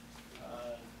have,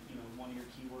 one of your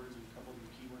keywords or a couple of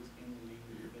your keywords in the name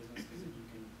of your business, because then you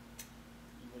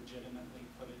legitimately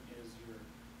put it as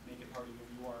make it part of your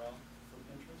URL for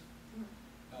Pinterest.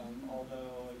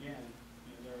 Although, again,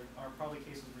 there are probably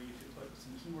cases where you could put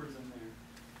some keywords in there,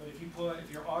 but if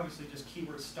you're obviously just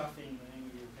keyword stuffing the name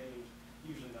of your page,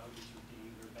 usually that'll get you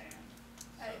dinged or banned.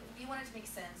 You want it to make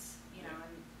sense,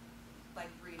 and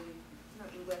like reading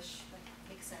English, like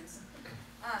makes sense.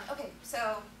 Okay,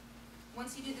 so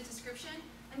once you do the description,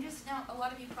 now a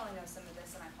lot of you probably know some of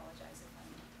this, and I apologize if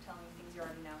I'm telling you things you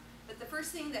already know. But the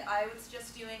first thing that I would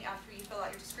suggest doing after you fill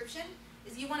out your description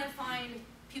is you want to find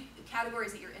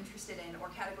categories that you're interested in, or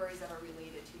categories that are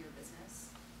related to your business.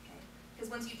 Okay, because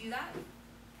once you do that,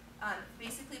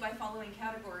 basically by following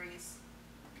categories,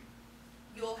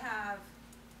 you'll have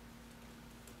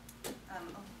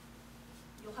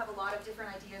a lot of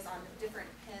different ideas on different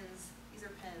pins. These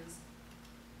are pins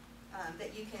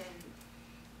that you can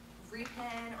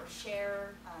repin or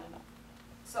share.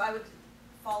 So I would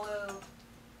follow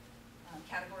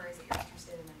categories that you're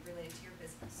interested in and related to your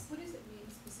business. What does it mean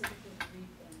specifically to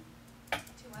repin?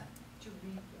 To what? To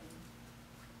repin.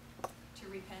 To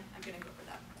repin? I'm going to go for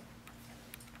that.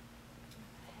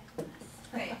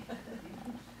 Okay.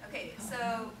 Okay,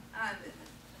 so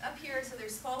up here, so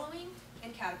there's following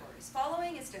and categories.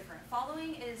 Following is different.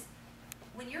 Following is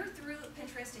when you're through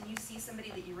Pinterest and you see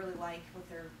somebody that you really like what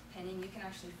they're pinning, you can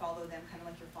actually follow them kind of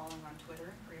like you're following on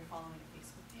Twitter or you're following a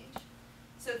Facebook page.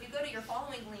 So if you go to your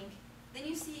following link, then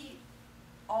you see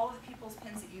all of the people's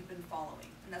pins that you've been following.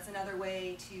 And that's another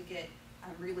way to get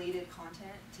related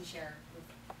content to share with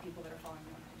people that are following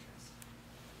you on Pinterest.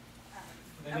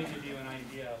 Then to give you an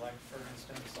idea, like for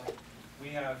instance, like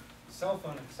we have cell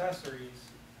phone accessories,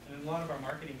 and in a lot of our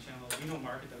marketing channels, we don't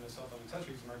market them as cell phone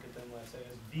accessories, we market them, let's say,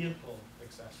 as vehicle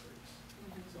accessories.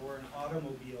 So we're an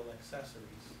automobile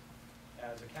accessories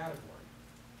as a category.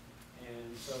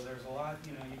 And so there's a lot,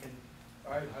 you can,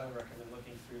 I would highly recommend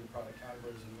looking through the product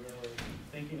categories and really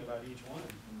thinking about each one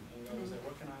and go, say,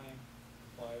 what can I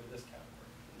apply to this category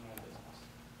in my business?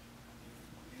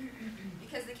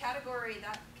 Because that category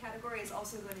is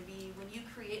also going to be, when you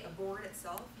create a board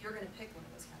itself, you're going to pick one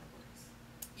of those categories.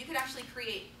 You could actually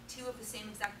create 2 of the same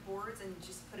exact boards and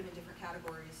just put them in different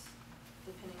categories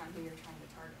depending on who you're trying to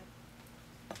target.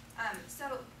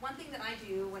 So one thing that I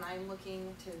do when I'm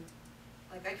looking to,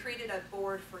 like I created a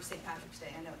board for St. Patrick's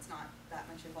Day. I know it's not that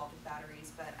much involved with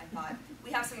batteries, but I thought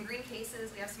we have some green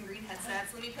cases, we have some green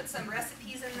headsets, let me put some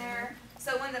recipes in there.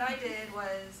 So one that I did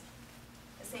was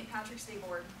a St. Patrick's Day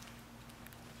board.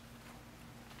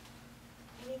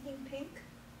 Anything pink?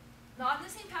 Not in the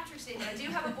St. Patrick's Day, but I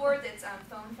do have a board that's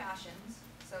phone fashions,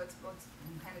 so it's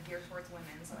kind of geared towards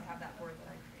women, so I have that board that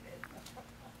I created.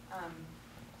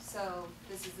 So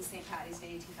this is the St. Patty's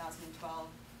Day 2012.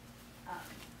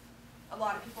 A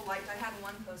lot of people liked, I had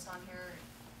one post on here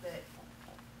that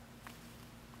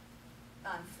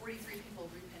 43 people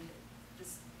repinned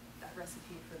that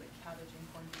recipe for the cabbage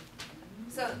and corned beef.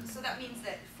 So that means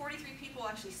that 43 people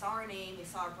actually saw our name, they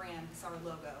saw our brand, they saw our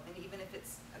logo, and even if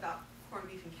it's about corned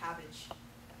beef and cabbage,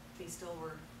 they still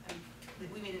were,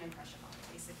 we made an impression on it,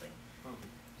 basically.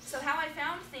 So how I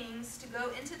found things to go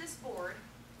into this board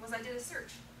was I did a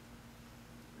search.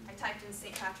 I typed in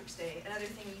St. Patrick's Day. Another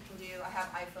thing you can do, I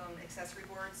have iPhone accessory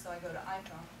boards, so I go to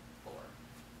iPhone 4.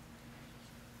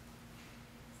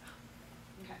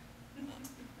 Okay.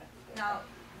 Now,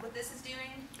 what this is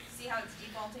doing, see how it's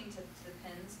defaulting to the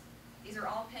pins? These are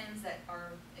all pins that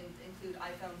are include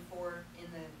iPhone 4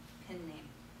 in the pin name.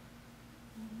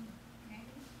 Okay.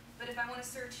 But if I want to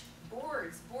search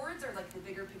boards are like the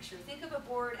bigger picture. Think of a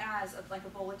board as like a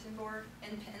bulletin board,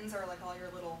 and pins are like all your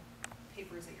little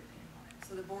papers that you're pinning on it.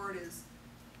 So the board is,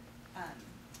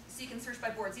 so you can search by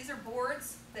boards. These are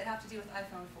boards that have to do with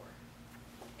iPhone 4.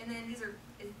 And then these are,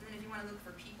 and then if you want to look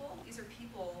for people, these are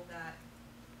people that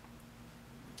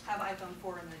have iPhone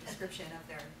 4 in the description of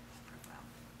their profile.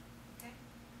 Okay?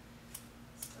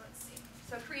 So let's see.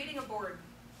 So creating a board.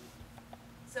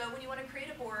 So when you want to create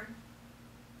a board,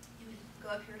 you would go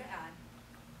up here to add.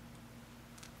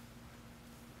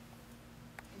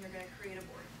 And you're going to create a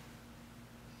board.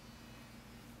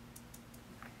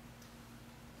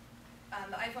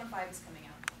 The iPhone 5 is coming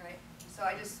out, right? So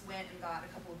I just went and got a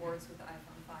couple of boards with the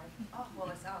iPhone 5. Oh, well,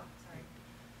 it's out, sorry.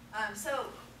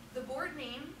 So the board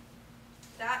name,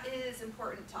 that is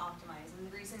important to optimize.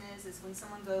 And the reason is when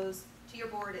someone goes to your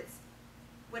board, it's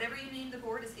whatever you name the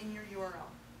board is in your URL.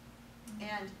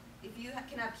 And if you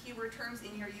can have keyword terms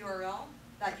in your URL,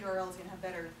 that URL is going to have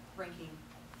better ranking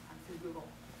through Google.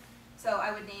 So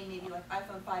I would name maybe like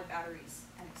iPhone 5 batteries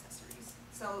and accessories.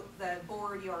 So the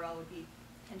board URL would be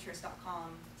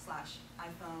pinterest.com/iPhone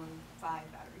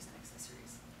 5 batteries and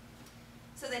accessories.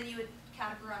 So then you would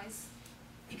categorize.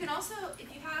 You can also, if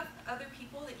you have other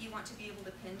people that you want to be able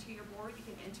to pin to your board, you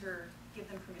can give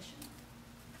them permission.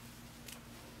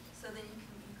 So then you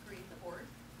can create the board.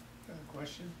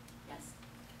 Question? Yes.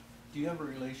 Do you have a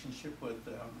relationship with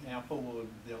Apple?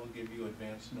 They'll give you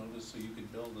advance notice so you can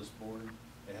build this board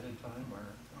ahead of time, or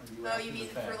are you Oh, after you the mean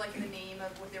fact? for like the name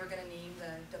of what they were going to name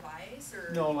the device,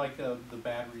 or? No, like the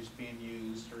batteries being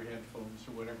used or headphones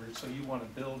or whatever. So you want to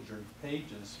build your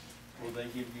pages. Will they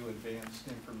give you advanced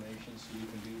information so you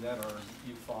can do that, or are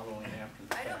you following after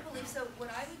the fact? I don't believe so.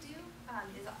 What I would do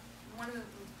is one of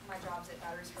my jobs at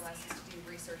Batteries for Less is to do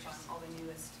research on all the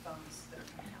newest phones that are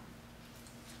coming out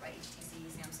by HTC,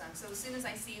 Samsung. So as soon as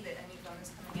I see that a new phone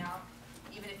is coming out,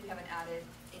 even if we haven't added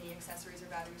any accessories or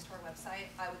batteries to our website,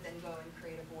 I would then go and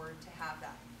create a board to have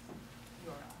that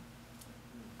URL.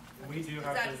 We do Does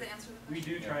have that, to. does that answer the We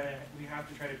question? we have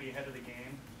to try to be ahead of the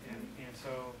game, and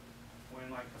so when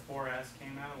like the 4S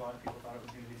came out, a lot of people thought it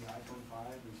was going to be the iPhone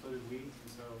 5, and so did we. And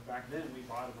so back then we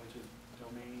bought a bunch of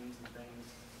domains and things,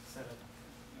 set up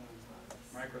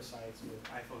microsites with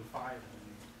iPhone 5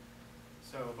 underneath.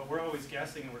 So, but we're always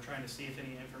guessing, and we're trying to see if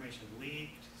any information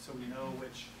leaked, so we know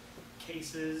which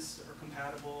cases are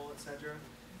compatible, etc.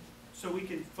 So we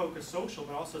can focus social,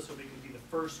 but also so we can be the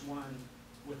first one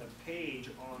with a page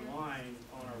online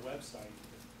on our website.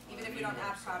 Even if we don't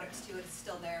add products to it, it's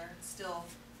still there. It's still,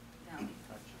 you know.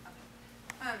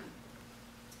 Okay.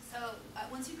 So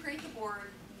once you create the board,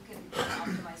 you can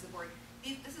optimize the board.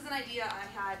 This is an idea I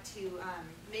had to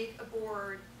make a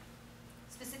board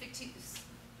specific to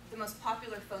the most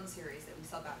popular phone series that we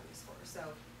sell batteries for. So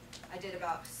I did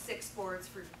about 6 boards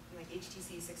for like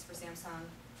HTC, 6 for Samsung.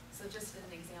 So just as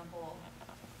an example,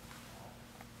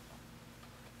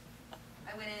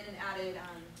 I went in and added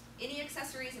any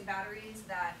accessories and batteries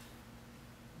that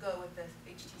go with the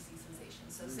HTC Sensation.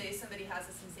 So say somebody has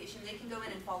a Sensation, they can go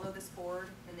in and follow this board,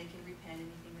 and they can repin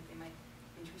anything that they might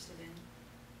be interested in.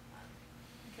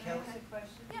 Can I ask a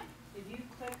question? Yeah. If you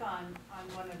click on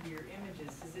one of your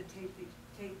images, does it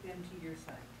take them to your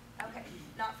site? Okay,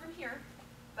 not from here,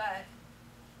 but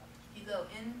you go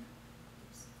in.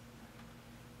 Oops,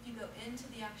 you go into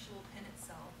the actual pin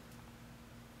itself.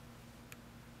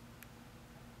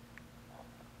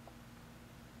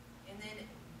 And then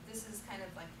this is kind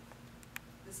of like,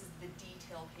 this is the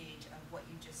detail page of what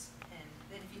you just pinned.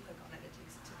 Then if you click on it, it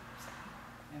takes it to the website.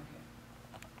 Okay.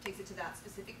 Takes it to that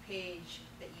specific page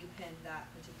that you pinned that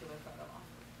particular photo off.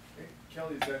 Okay,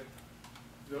 Kelly,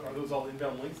 are those all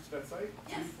inbound links to that site?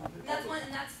 Yes, and that's one of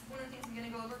the things I'm going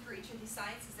to go over for each of these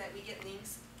sites is that we get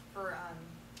links for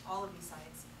all of these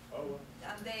sites. Oh, well.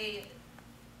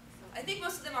 I think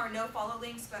most of them are no-follow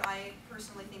links, but I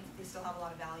personally think that they still have a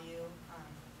lot of value.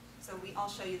 So I'll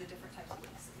show you the different types of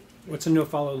links that we can get. What's a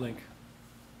no-follow link?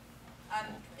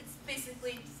 It's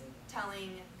basically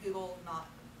telling Google not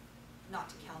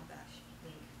to count that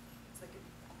link. It's like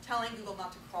telling Google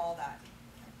not to crawl that.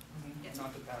 Yes.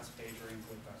 Not to pass page or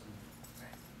input button.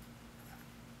 Right.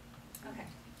 Okay.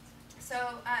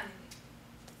 So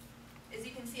as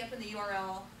you can see up in the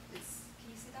URL, can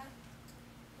you see that?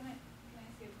 Can I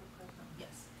ask you a quick question?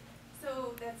 Yes.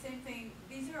 So that same thing,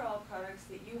 these are are all products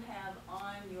that you have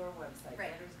on your website.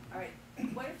 Right. All right,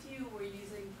 what if you were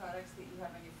using products that you have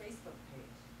on your Facebook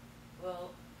page?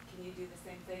 Well, can you do the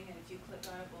same thing, and if you click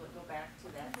on it, will it go back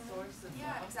to that source as well?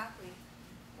 Yeah, exactly.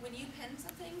 When you pin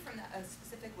something from a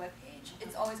specific web page,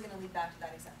 it's always going to lead back to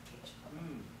that exact page.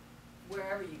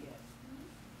 Wherever you get.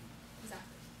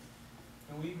 Exactly.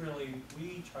 And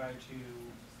we try to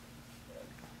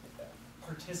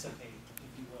participate,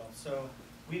 if you will. So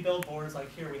we build boards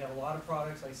like here, we have a lot of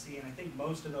products I see, and I think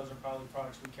most of those are probably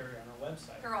products we carry on our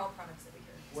website. They're all products that we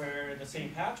carry. Where the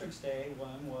St. Patrick's Day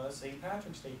one was St.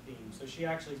 Patrick's Day theme. So she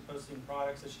actually is posting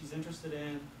products that she's interested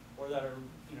in or that are,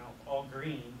 you know, all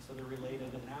green, so they're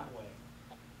related in that way.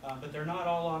 But they're not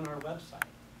all on our website.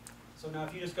 So now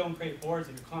if you just go and create boards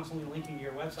and you're constantly linking to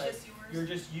your website, you're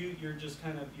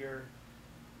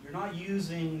not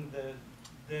using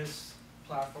this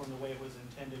platform the way it was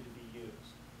intended to be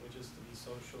used, which is to be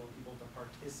social, people to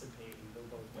participate and go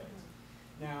both ways.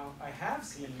 Now, I have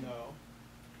seen though,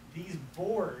 these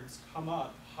boards come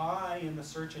up high in the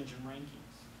search engine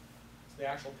rankings. It's the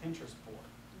actual Pinterest board.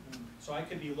 So I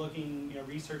could be looking, you know,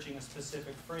 researching a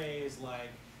specific phrase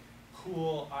like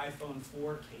cool iPhone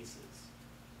 4 cases.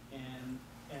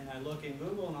 And I look in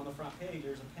Google, and on the front page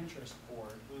there's a Pinterest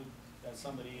board that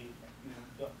somebody, you know,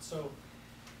 built. So,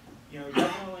 you know,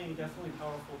 definitely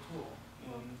powerful tool.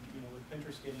 And you know, with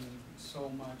Pinterest getting so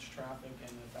much traffic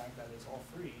and the fact that it's all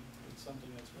free, it's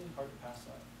something that's really hard to pass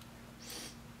up.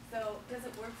 So does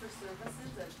it work for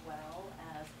services as well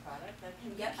as product? I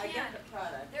You get can. the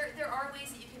product. There are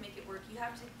ways that you can make it work. You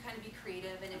have to kind of be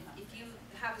creative, and if you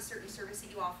have a certain service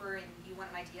that you offer and you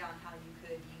want an idea on how you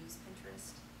could use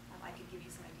Pinterest, I could give you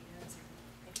some ideas.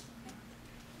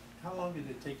 How long did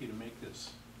it take you to make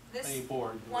this? This A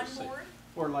board? one let's say, board,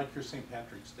 or like your St.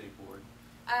 Patrick's Day board?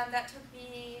 that took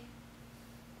me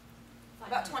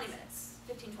about 20 minutes,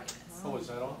 15, 20 minutes. Oh, is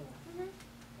that all?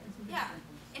 Yeah,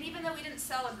 and even though we didn't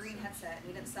sell a green headset, and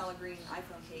we didn't sell a green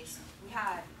iPhone case, we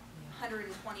had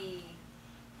 120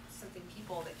 something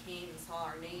people that came and saw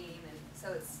our name, and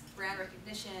so it's brand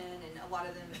recognition, and a lot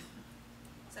of them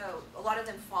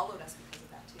followed us because of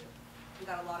that too. We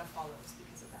got a lot of follows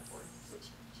because of that board.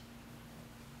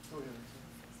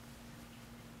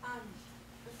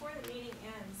 Before the meeting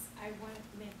ends, I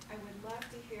would love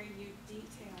to hear you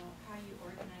detail how you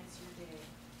organize your day.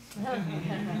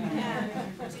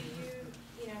 And do you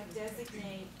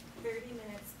designate 30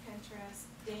 minutes Pinterest,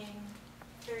 ding,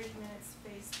 30 minutes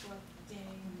Facebook,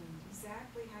 ding,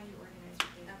 exactly how you organize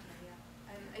your day? Okay, yeah.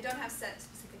 I don't have set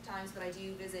specific times, but I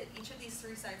do visit each of these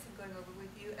 3 sites I'm going over with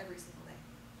you every single day.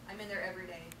 I'm in there every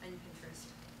day on Pinterest.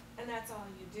 And that's all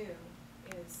you do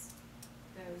is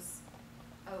those?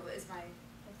 Oh,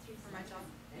 for my job?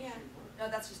 Yeah.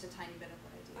 No, that's just a tiny bit of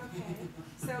what I do. Okay.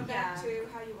 So back to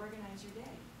how you organize your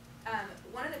day.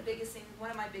 One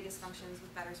of my biggest functions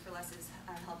with Batteries for Less is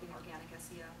helping organic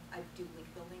SEO. I do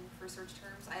link building for search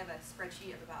terms. I have a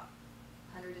spreadsheet of about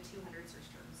 100 to 200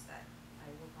 search terms that I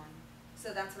work on.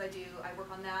 So that's what I do. I work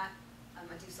on that. I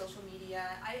do social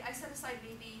media. I set aside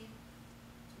maybe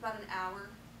about an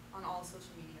hour on all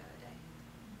social media a day.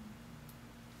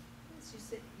 You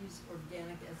said use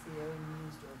organic SEO and you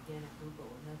used organic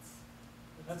Google, and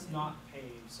That's not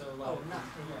paid, so like, not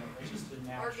paid. yeah, it's just the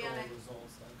natural Organic.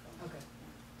 results that come. Okay.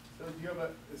 So do you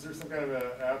have is there some kind of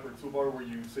an app or toolbar where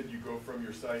you said you go from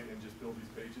your site and just build these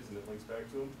pages and it links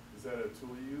back to them? Is that a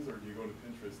tool you use, or do you go to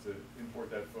Pinterest to import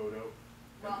that photo?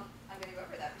 Well, I'm going to go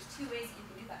over that. There's 2 ways that you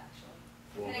can do that, actually.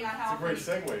 Well, Depending on it's how a great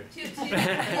segue.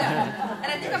 Yeah.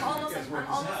 And I think I'm almost You guys work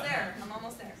there. this out. I'm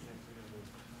almost there.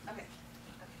 Okay.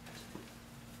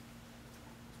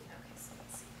 Okay, so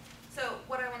let's see. So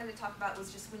what I wanted to talk about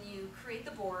was just when you create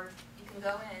the board, you can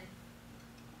go in,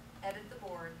 edit the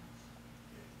board,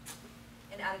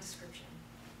 and add a description.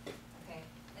 Okay,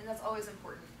 and that's always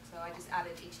important. So I just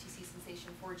added HTC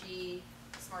Sensation 4G,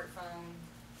 smartphone.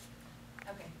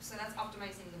 Okay, so that's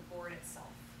optimizing the board itself.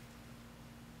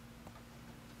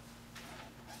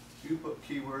 Do you put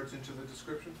keywords into the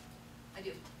description I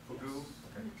do. for Google?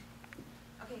 Okay.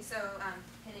 Okay, so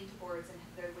pinning to boards, and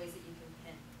there are ways that you can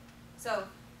pin. So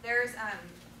there's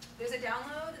a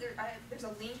download. There's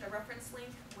a link, a reference link,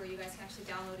 where you guys can actually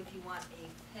download if you want a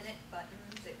pin it button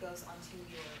that goes onto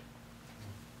your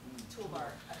toolbar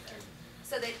up there.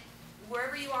 So that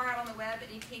wherever you are out on the web,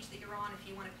 any page that you're on, if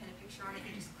you want to pin a picture on it,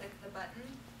 you just click the button.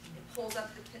 It pulls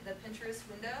up the Pinterest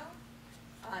window.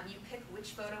 You pick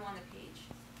which photo on the page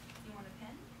you want to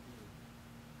pin,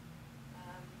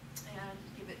 and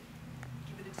give it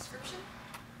a description,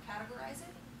 categorize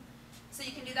it. So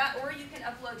you can do that, or you can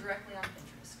upload directly on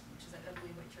Pinterest, which is I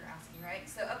believe what you're asking, right?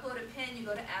 So upload a pin, you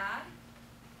go to add,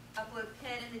 upload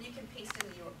pin, and then you can paste in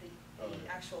the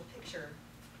actual picture.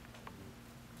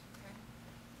 Okay.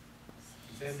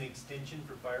 Is that an extension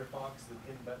for Firefox, the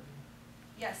pin button?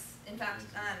 Yes, in fact,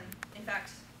 go back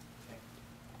here.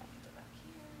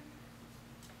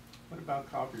 What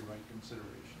about copyright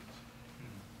considerations?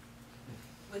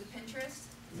 With Pinterest,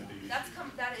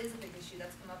 that is a big issue.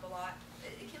 That's come up a lot.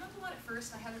 It came up a lot at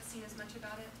first. I haven't seen as much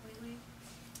about it lately,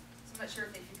 so I'm not sure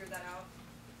if they figured that out.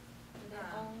 Do they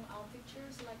own our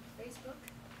pictures like Facebook?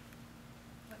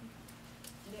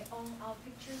 Do they own our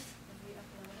pictures if we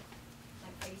upload it?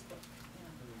 Like Facebook, you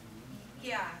know?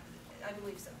 Yeah, I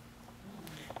believe so.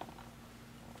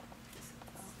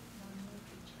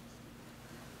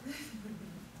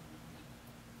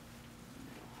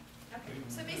 Okay,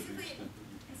 so basically,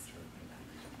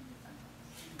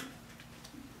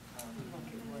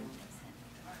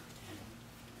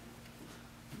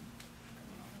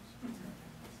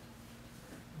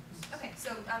 okay,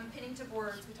 so pinning to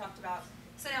boards we talked about.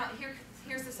 So now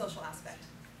here's the social aspect.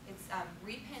 It's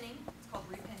repinning. It's called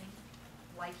repinning,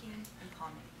 liking, and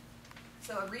commenting.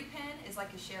 So a repin is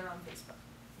like a share on Facebook.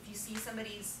 If you see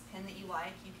somebody's pin that you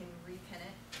like, you can repin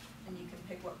it, and you can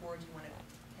pick what board you want to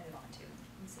pin it onto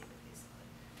and save it basically.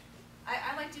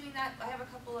 I like doing that. I have a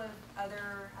couple of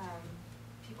other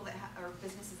people that or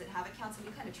businesses that have accounts, and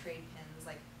we kind of trade pins.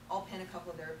 Like I'll pin a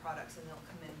couple of their products, and they'll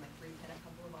come in and like repin a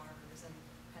couple of ours, and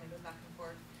kind of go back and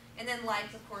forth. And then like,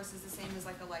 of course, is the same as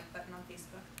like a like button on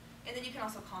Facebook. And then you can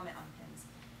also comment on pins.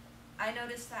 I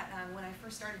noticed that when I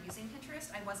first started using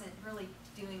Pinterest, I wasn't really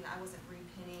I wasn't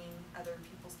repinning other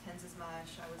people's pins as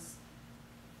much. I was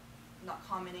not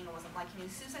commenting, I wasn't liking it.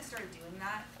 As soon as I started doing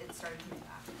that, it started coming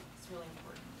back. It's really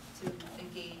important to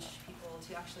engage people,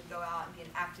 to actually go out and be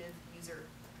an active user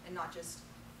and not just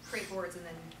create boards and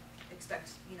then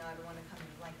expect everyone to come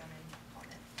and like them and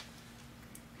comment.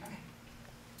 Okay.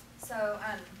 So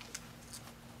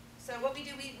what we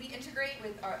do, we integrate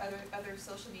with our other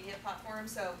social media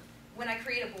platforms. So when I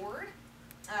create a board,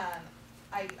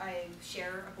 I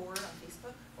share a board on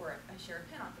Facebook, or I share a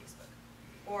pin on Facebook,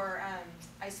 or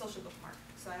I social bookmark.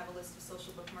 So I have a list of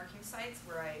social bookmarking sites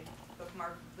where I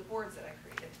bookmark the boards that I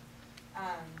created.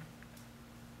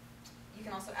 You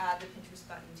can also add the Pinterest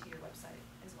button to your website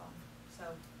as well. So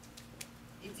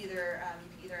it's either you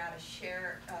can either add a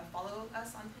share, follow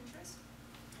us on Pinterest,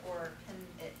 or pin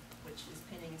it, which is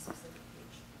pinning a specific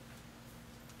page.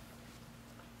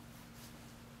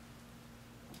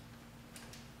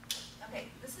 Okay,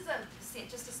 this is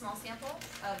just a small sample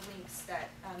of links that,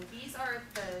 these are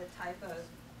the type of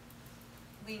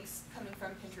links coming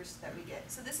from Pinterest that we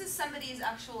get. So this is somebody's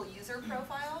actual user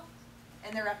profile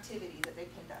and their activity that they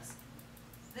pinned us.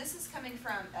 This is coming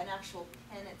from an actual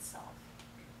pin itself.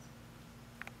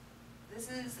 This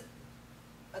is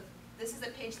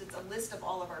a page that's a list of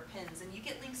all of our pins, and you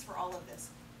get links for all of this.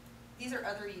 These are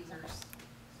other users.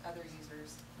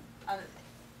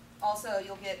 Also,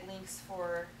 you'll get links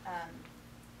for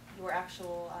your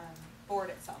actual board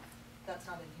itself. That's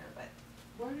not in here, but.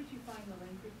 Where did you find the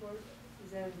link report?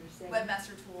 Is that in your segment?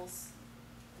 Webmaster Tools.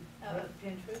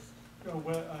 Pinterest? No,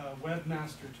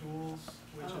 Webmaster Tools,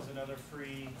 which is another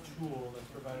free tool that's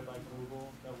provided by Google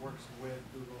that works with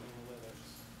Google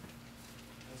Analytics.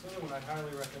 That's another one I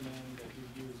highly recommend that you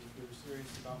use if you're serious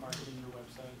about marketing your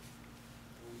website,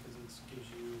 because it gives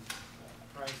you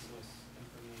priceless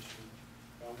information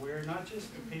about where not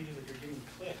just the pages that you're getting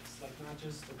clicks, like not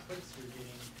just the clicks you're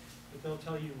getting, but they'll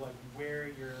tell you like where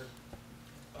your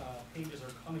pages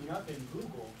are coming up in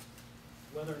Google,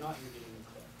 whether or not you're getting a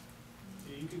click.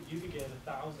 So you could get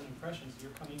 1,000 impressions,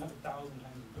 you're coming up 1,000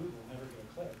 times in Google, never get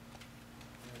a click.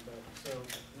 So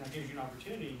that gives you an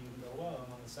opportunity. You can go, well,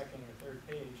 I'm on the second or third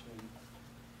page, and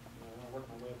I want to work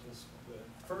my way up to the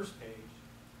first page,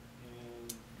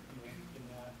 and and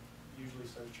that usually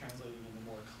starts translating into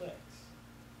more clicks.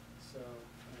 So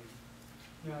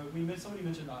somebody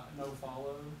mentioned no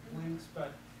follow links,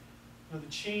 but the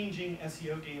changing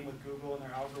SEO game with Google and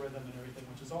their algorithm and everything,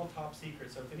 which is all top secret.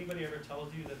 So if anybody ever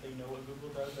tells you that they know what Google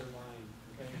does, they're lying.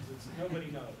 Okay, because nobody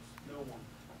knows, no one,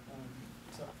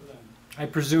 except for them. I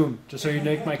presume, just so you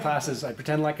take my classes, I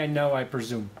pretend like I know, I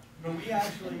presume. But we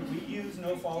use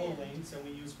no follow links and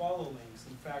we use follow links.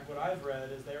 In fact, what I've read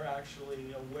is they're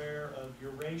actually aware of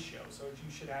your ratio. So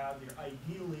you should have your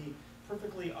ideally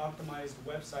perfectly optimized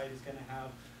website is going to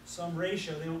have some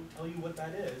ratio. They don't tell you what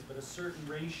that is, but a certain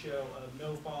ratio of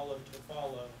no follow to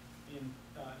follow in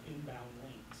inbound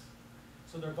links.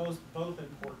 So they're both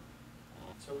important.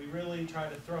 So we really try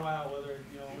to throw out whether,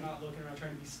 we're not looking around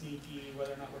trying to be sneaky,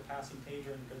 whether or not we're passing page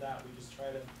rank or that. We just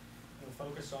try to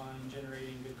focus on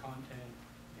generating good content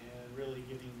and really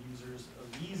giving users a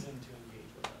reason to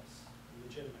engage with us. We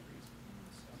legitimate reason.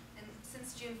 So. And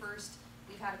since June 1st,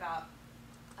 we've had about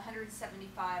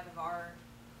 175 of our,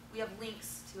 we have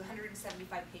links to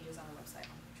 175 pages on our website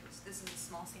on Pinterest. This is a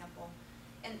small sample.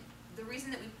 And the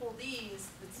reason that we pull these,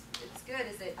 it's good,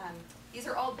 is that these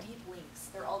are all deep links.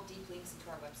 They're all deep links into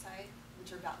our website,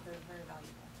 which are they're very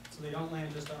valuable. So they don't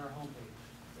land just on our homepage.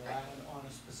 They land on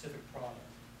a specific product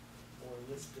or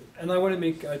listed. And I want to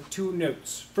make 2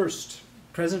 notes. First,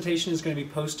 presentation is going to be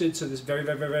posted, so this very,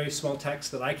 very, very, very small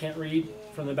text that I can't read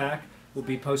from the back will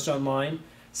be posted online.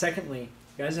 Secondly,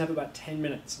 you guys have about 10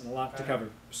 minutes and a lot to cover.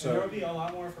 So and there will be a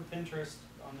lot more for Pinterest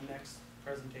on the next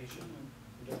presentation.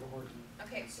 We're working.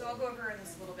 Okay, so I'll go over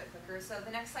this a little bit quicker. So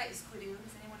the next site is Squidoo.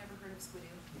 Has anyone ever heard of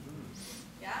Squidoo?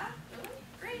 Yeah? Really?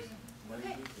 Great.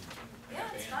 Okay.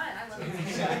 Yeah, it's fun. I love it.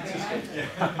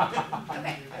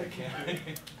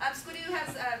 Okay. Squidoo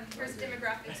has, here's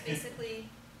demographics. Basically,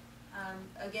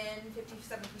 again,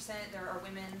 57% there are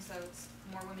women, so it's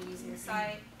more women using the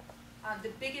site.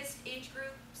 The biggest age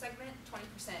group segment, 20%,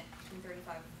 between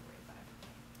 35 and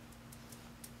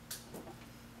 45.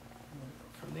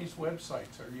 From these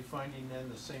websites, are you finding then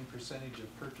the same percentage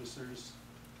of purchasers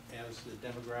as the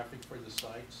demographic for the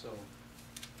site? So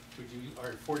would you,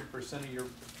 are 40% of your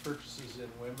purchases in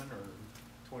women or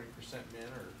 20% men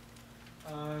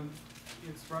or?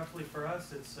 It's roughly for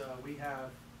us, it's we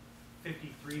have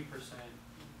 53%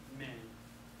 men.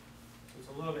 So it's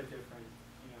a little bit different,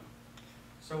 you know.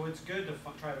 So it's good to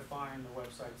try to find the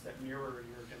websites that mirror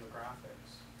your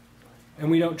demographics. and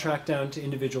we don't track down to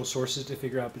individual sources to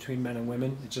figure out between men and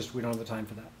women. It's just we don't have the time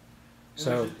for that.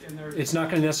 So it's not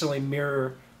going to necessarily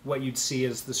mirror what you'd see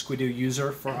as the Squidoo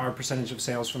user for our percentage of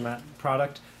sales from that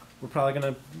product. We're probably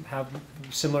going to have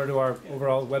similar to our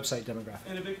overall website demographic.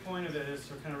 And a big point of it is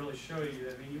to kind of really show you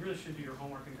that, I mean, you really should do your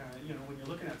homework and kind of, you know, when you're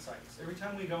looking at sites. Every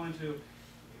time we go into,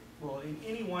 well, in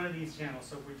any one of these channels,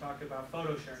 so if we talk about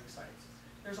photo sharing sites,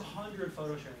 there's 100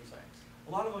 photo sharing sites.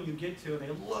 A lot of them you get to and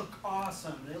they look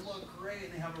awesome, they look great,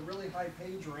 and they have a really high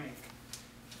page rank,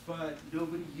 but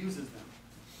nobody uses them.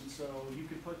 And so you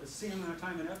could put the same amount of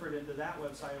time and effort into that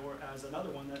website or as another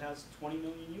one that has 20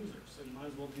 million users. So you might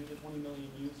as well do the 20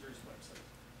 million users website.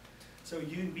 So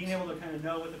you being able to kind of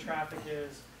know what the traffic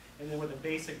is and then what the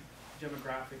basic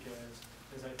demographic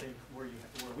is I think where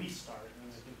we start, and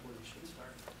I think where you should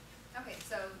start. Okay,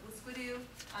 so with Squidoo,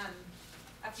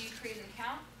 after you create an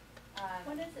account,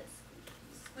 What is it?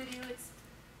 Squidoo,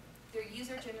 they're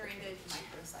user-generated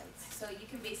microsites. So you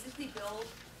can basically build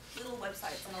little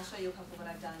websites, and I'll show you a couple that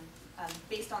I've done,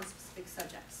 based on specific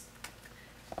subjects.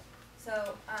 So,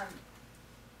 okay.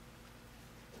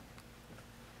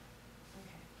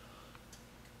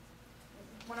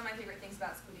 One of my favorite things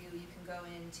about Squidoo, you can go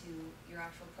into your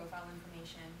actual profile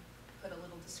information, put a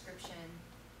little description,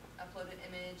 upload an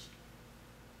image,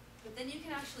 but then you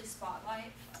can actually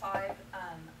spotlight 5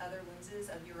 other lenses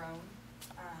of your own,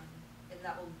 and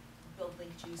that will build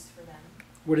link juice for them.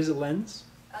 What is a lens?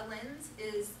 A lens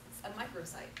is a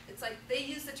microsite. It's like they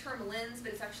use the term lens,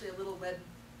 but it's actually a little web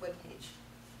page.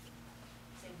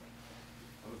 Same thing.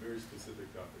 On a very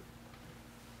specific topic.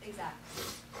 Exactly.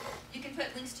 You can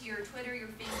put links to your Twitter, your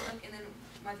Facebook, and then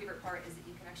my favorite part is that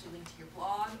you can actually link to your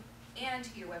blog and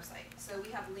to your website. So we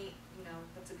have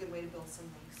that's a good way to build some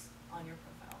links on your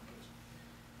profile page.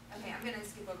 Okay, I'm gonna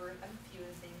skip over a few of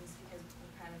the things because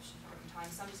we're kind of short on time.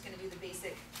 So I'm just gonna do the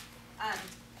basic.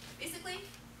 Basically,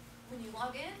 when you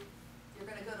log in, you're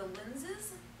going to go to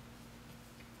lenses.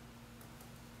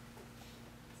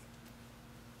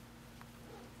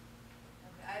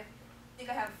 Okay, I think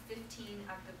I have 15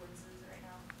 active lenses right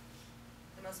now.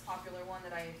 The most popular one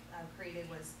that I created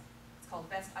it's called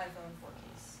Best iPhone 4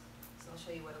 Case. So I'll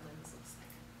show you what a lens looks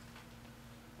like.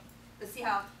 But see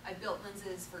how I built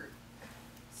lenses for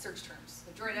search terms.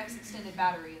 The Droid X extended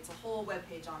battery, it's a whole web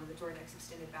page on the Droid X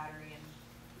extended battery, and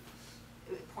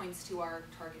it points to our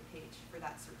target page for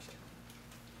that search term.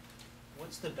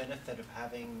 What's the benefit of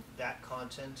having that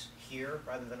content here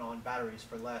rather than on Batteries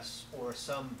for Less or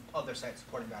some other site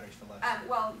supporting Batteries for Less?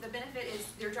 Well, the benefit is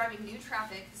they're driving new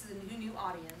traffic. This is a new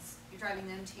audience. You're driving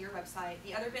them to your website.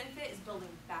 The other benefit is building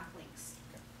backlinks.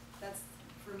 Okay. That's,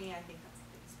 for me, I think that's the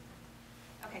biggest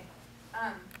benefit.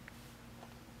 Okay.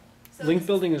 So Link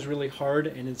building is really hard,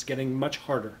 and it's getting much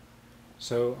harder.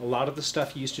 So a lot of the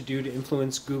stuff you used to do to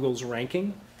influence Google's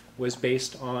ranking was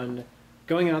based on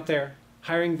going out there,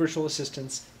 hiring virtual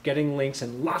assistants, getting links,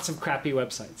 and lots of crappy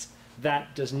websites.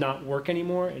 That does not work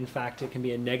anymore. In fact, it can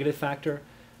be a negative factor.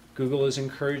 Google is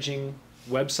encouraging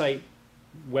website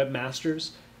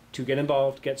webmasters to get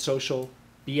involved, get social,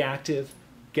 be active,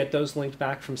 get those linked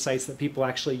back from sites that people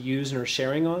actually use and are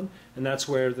sharing on. And that's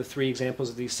where the 3 examples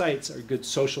of these sites are good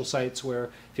social sites where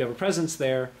if you have a presence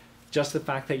there, just the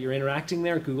fact that you're interacting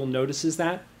there, Google notices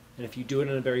that. And if you do it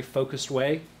in a very focused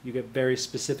way, you get very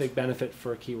specific benefit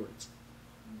for keywords.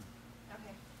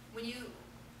 Okay. When you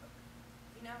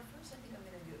know, first I think I'm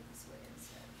going to do it this way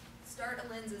instead. Start a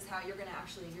lens is how you're going to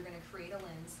create a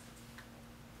lens.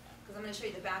 Because I'm going to show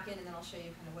you the back end and then I'll show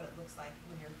you kind of what it looks like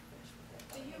when you're finished with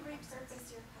it. Do you repurpose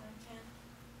your content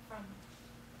from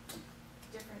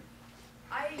different,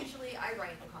 I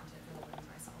write the content for the lens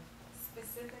myself.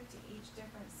 specific to each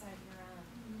different site you're on?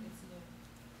 It's new.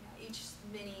 Yeah, each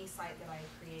mini site that I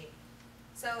create.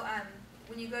 So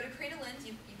when you go to create a lens,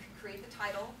 you can create the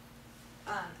title.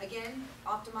 Again,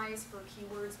 optimize for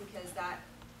keywords because that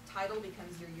title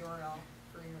becomes your URL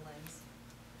for your lens.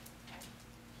 Okay.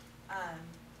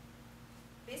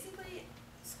 Basically,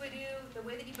 Squidoo, the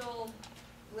way that you build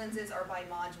lenses are by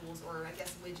modules, or I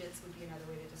guess widgets would be another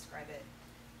way to describe it.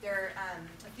 There are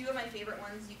a few of my favorite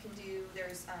ones you can do.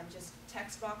 There's just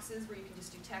text boxes where you can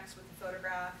just do text with the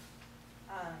photograph.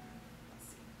 Let's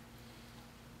see.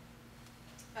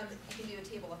 You can do a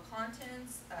table of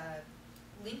contents, a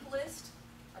link list,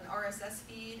 an RSS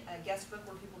feed, a guest book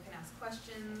where people can ask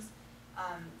questions.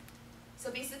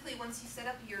 So basically, once you set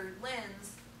up your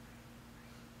lens,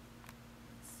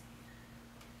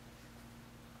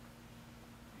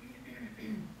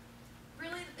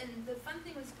 really, and the fun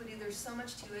thing with Squidoo, there's so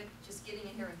much to it, just getting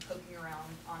in here and poking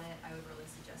around on it, I would really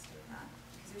suggest doing that.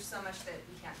 Because there's so much that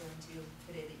we can't go into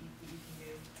today that you can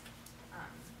do.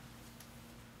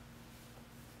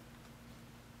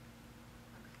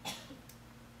 Okay.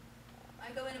 I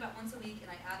go in about once a week and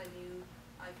I add a new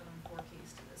iPhone 4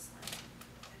 case to this lens.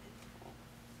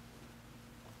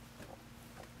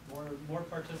 More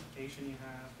participation you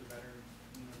have, the better,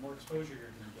 more exposure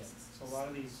you're going to get. So a lot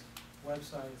of these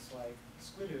websites like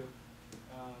Squidoo,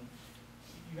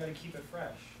 you got to keep it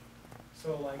fresh.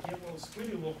 So like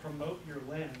Squidoo will promote your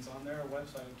lens on their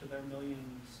website to their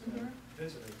millions of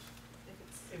visitors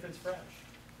if it's fresh,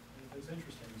 if it's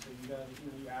interesting. So you got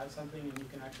you add something and you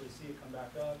can actually see it come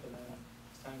back up, and then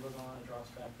as time goes on, it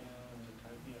drops back down, and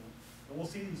and we'll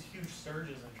see these huge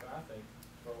surges in traffic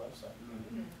for our website.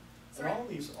 And all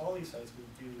these sites we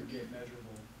do get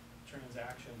measurable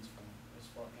transactions from as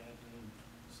far and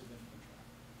significant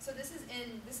traffic. So this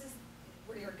is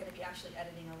where you're going to be actually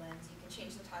editing a lens. You can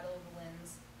change the title of the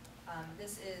lens.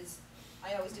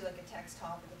 I always do like a text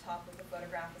top at the top of the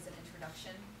photograph as an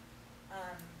introduction.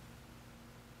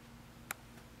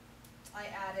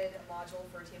 I added a module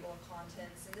for a table of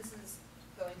contents, and this is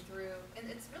going through,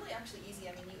 and it's really actually easy.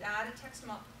 I mean, you add a text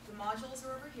the modules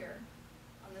are over here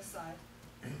on this side.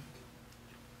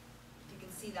 You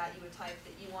can see that you would type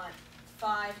that you want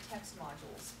 5 text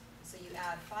modules. So you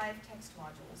add 5 text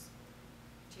modules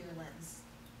to your lens.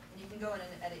 And you can go in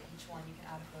and edit each one. You can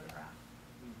add a photograph.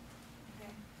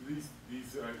 Okay. Do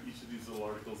each of these little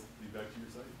articles lead back to your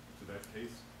site, to that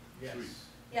case? Yes. Sweet.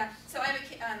 Yeah, so I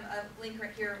have a link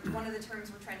right here. One of the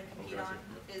terms we're trying to compete on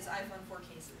is iPhone 4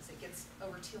 cases. It gets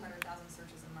over 200,000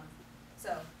 searches a month.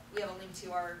 So we have a link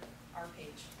to our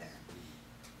page there.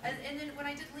 And then when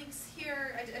I did links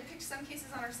here, I picked some cases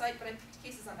on our site, but I picked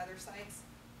cases on other sites.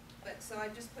 So I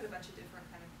just put a bunch of different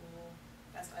kind of cool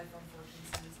best iPhone 4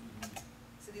 cases.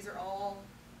 So these are all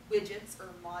widgets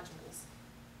or modules.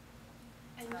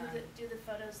 And do the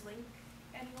photos link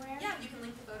anywhere? Yeah, you can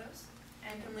link the photos.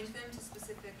 And you can link them to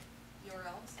specific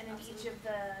URLs. And in each of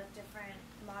the different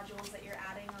modules that you're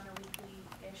adding on a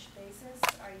weekly-ish basis,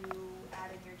 are you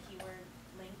adding your keyword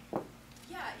link?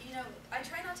 Yeah, I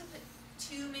try not to put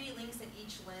too many links in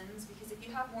each lens, because if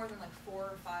you have more than like 4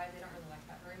 or 5, they don't really like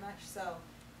that very much. So,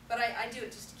 but I do it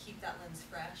just to keep that lens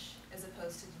fresh, as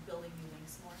opposed to building new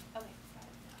links more. Okay, got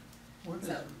it.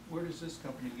 Yeah. Where does this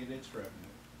company get its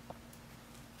revenue?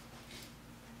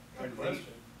 Good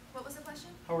question. What was the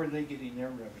question? How are they getting their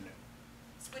revenue?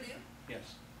 Squidoo?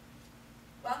 Yes.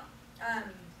 Well, I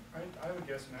would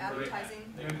guess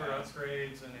advertising. member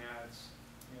upgrades and ads.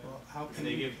 Yeah. Well, how And can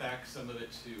they you, give back some of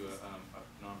it to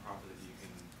a nonprofit that you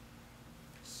can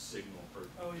signal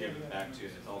or give it back to,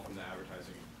 and it's all from the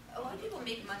advertising. A lot of people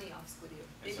make money off Squidoo.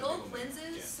 They some build people make-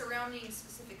 lenses yeah. surrounding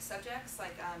specific subjects,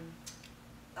 like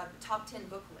a top 10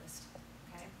 book list,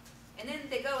 okay? And then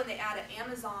they go and they add an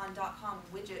Amazon.com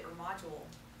widget or module,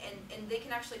 and they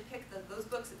can actually pick those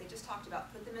books that they just talked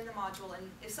about, put them in the module, and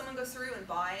if someone goes through and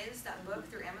buys that book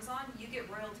through Amazon, you get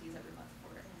royalties every month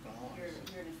for it. You're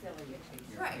an affiliate.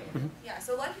 Right, yeah,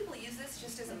 so a lot of people use this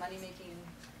just as a money-making.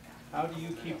 how do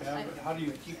you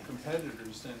keep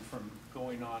competitors then from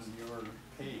going on your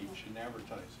page and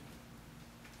advertising?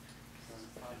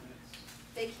 5 minutes.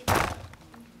 They keep it up.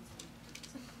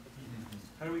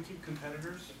 How do we keep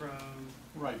competitors from?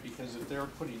 Right, because if they're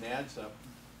putting ads up,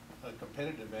 a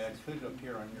competitive ad could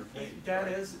appear on your page.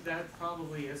 That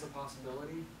probably is a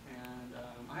possibility, and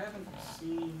I haven't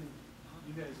seen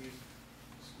you guys use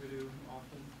Squidoo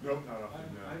often. Nope, not often,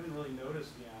 no. I haven't really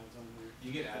noticed the ads on there.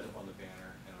 You get ads up on the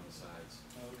banner and on the sides,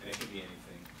 Oh, and okay. it could be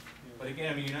anything. Yeah. But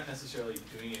again, I mean, you're not necessarily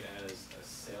doing it as a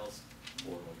sales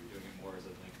portal, you're doing it more as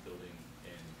a link building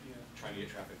and Yeah. trying to get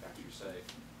traffic back to your site.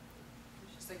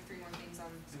 There's just like 3 more things on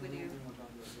And Squidoo. then we'll talk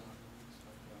about Yahoo, let's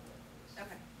talk about that.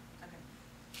 Okay,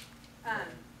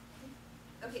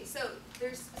 okay, so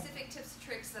there's specific tips and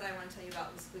tricks that I want to tell you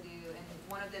about with Squidoo, and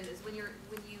one of them is when you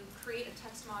create a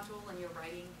text module and you're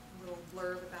writing a little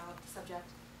blurb about the subject,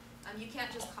 you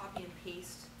can't just copy and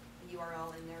paste a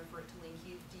URL in there for it to link.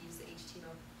 You have to use the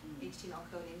HTML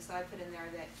coding. So I put in there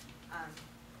that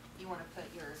you want to put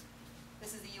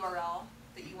this is the URL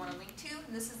that you want to link to,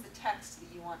 and this is the text that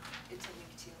you want it to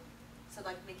link to. So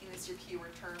like making this your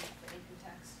keyword term, the anchor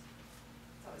text.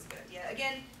 It's always a good idea.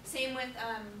 Again, same with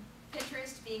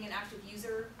Pinterest, being an active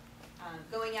user,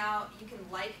 going out, you can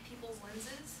like people's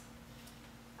lenses,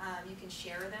 you can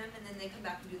share them, and then they come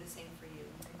back and do the same for you.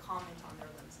 You can comment on their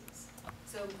lenses.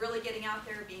 So really getting out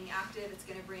there, being active, it's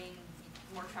going to bring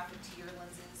more traffic to your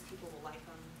lenses. People will like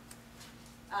them.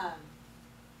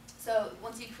 So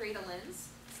once you create a lens,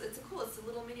 it's a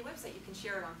little mini website. You can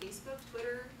share it on Facebook,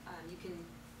 Twitter. You can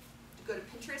go to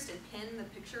Pinterest and pin the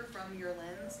picture from your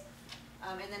lens.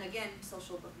 And then again,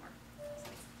 social bookmark.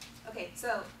 Okay,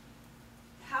 so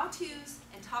how-tos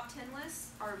and top 10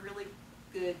 lists are really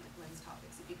good lens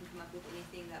topics. If you can come up with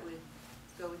anything that would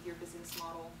go with your business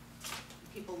model,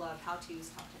 people love how-tos,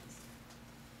 top 10s.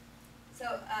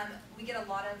 So we get a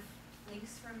lot of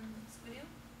links from Squidoo.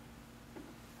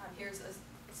 Here's a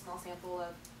small sample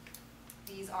of,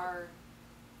 these are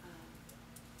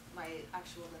my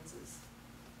actual lenses.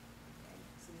 Okay,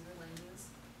 so these are lenses.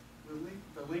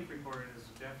 The link report is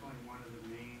definitely one of the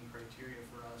main criteria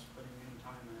for us putting in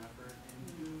time and effort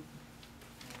into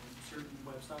certain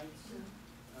websites.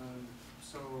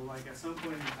 So like at some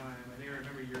point in time, I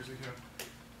remember years ago,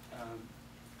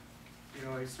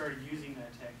 I started using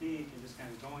that technique and just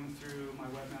kind of going through my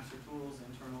webmaster tools,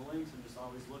 internal links, and just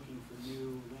always looking for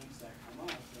new links that come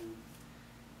up. And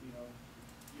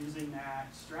using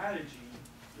that strategy,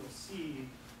 you'll see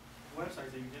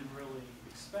websites that you didn't really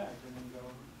expect, and then go,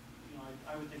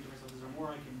 I would think to myself, is there more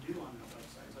I can do on that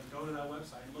website? So I go to that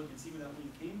website and look and see where that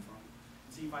link came from, and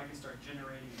see if I can start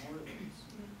generating more of these.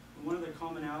 And one of the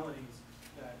commonalities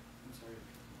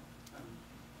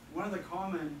one of the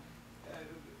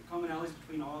commonalities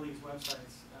between all these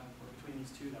websites, or between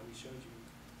these two that we showed you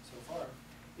so far,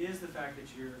 is the fact that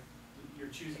you're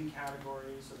choosing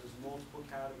categories. So there's multiple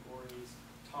categories,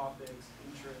 topics,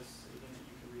 interests, again, that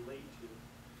you can relate to,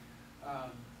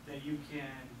 that you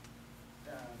can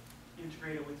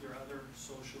integrate it with your other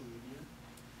social media.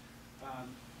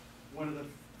 One of the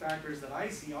factors that I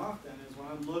see often is when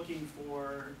I'm looking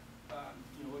for,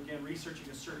 again, researching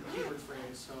a certain keyword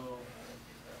phrase, so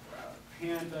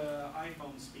Panda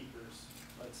iPhone speakers,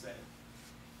 let's say.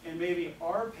 And maybe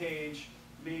our page,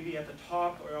 maybe at the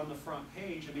top or on the front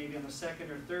page, and maybe on the second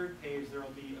or third page, there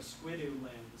will be a Squidoo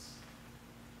lens.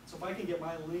 So if I can get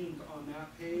my link on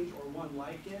that page, or one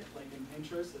like it, like in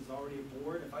Pinterest, is already a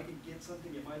board, if I could get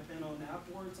something, get my pin on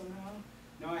that board somehow,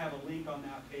 now I have a link on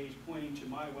that page pointing to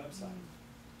my website.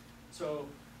 So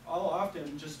I'll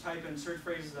often just type in search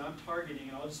phrases that I'm targeting,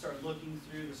 and I'll just start looking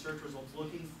through the search results,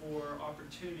 looking for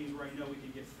opportunities where I know we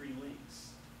can get free links.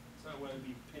 So whether it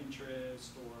be Pinterest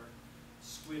or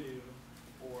Squidoo,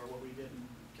 or what we didn't,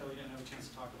 Kelly didn't have a chance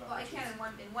to talk about. Well, I can in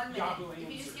one minute. Yahoo If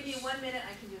you just give me Answers. 1 minute,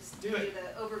 I can just Do give it. you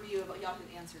the overview of Yahoo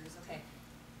Answers. Okay.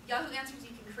 Yahoo Answers,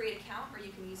 you can create an account, or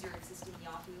you can use your existing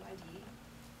Yahoo ID.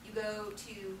 You go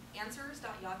to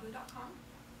answers.yahoo.com.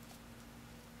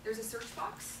 There's a search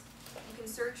box. You can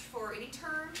search for any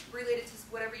term related to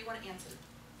whatever you want to answer.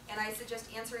 And I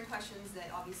suggest answering questions that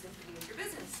obviously have to do with your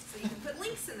business. So you can put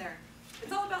links in there.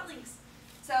 It's all about links.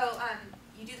 So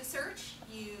you do the search,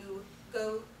 you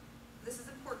go, this is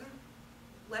important,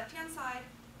 left-hand side,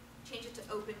 change it to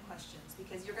open questions,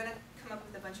 because you're going to come up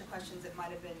with a bunch of questions that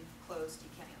might have been closed. You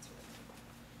can't answer them.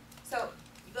 So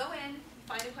you go in, you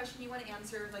find a question you want to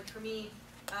answer. Like for me,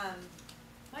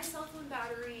 my cell phone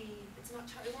battery,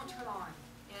 it won't turn on.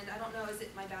 And I don't know, is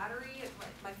it my battery?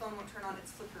 My phone won't turn on,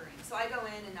 it's flickering. So I go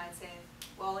in and I'd say,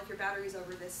 well, if your battery's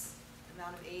over this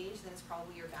amount of age, then it's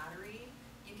probably your battery.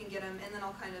 You can get them, and then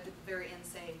I'll kind of at the very end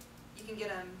say, you can get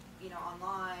them,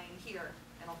 online here,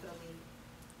 and I'll put a link.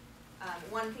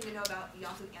 One thing to know about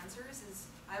Yahoo Answers is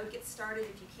I would get started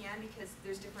if you can, because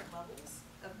there's different levels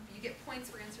of, you get points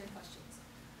for answering questions.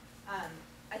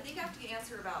 I think after you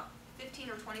answer about 15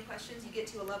 or 20 questions, you get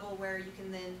to a level where you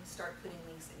can then start putting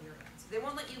links in your answer. They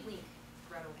won't let you link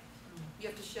right away. You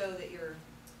have to show that you're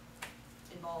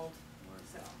involved.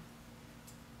 So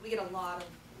we get a lot of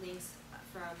links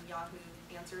from Yahoo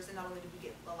Answers, and not only do we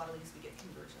get a lot of links, we get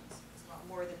conversions as well,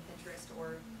 more than Pinterest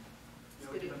or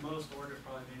We get the most orders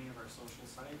probably of any of our social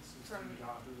sites is from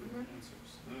Yahoo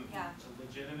Answers. Yeah. So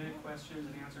legitimate questions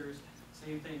and answers.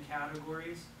 Same thing,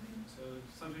 categories. So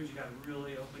sometimes you gotta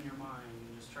really open your mind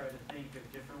and just try to think of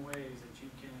different ways that you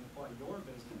can apply your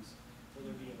business,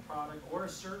 whether it be a product or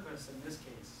a service in this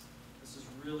case. This is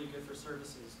really good for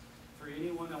services. For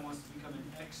anyone that wants to become an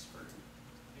expert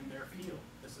in their field,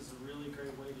 this is a really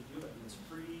great way to do it. It's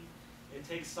free. It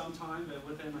takes some time, but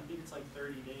within, I think it's like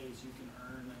 30 days, you can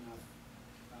earn enough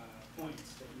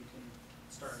points that you can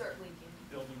start linking,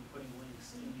 building, putting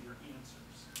links into your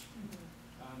answers.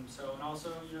 So, and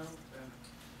also, you know,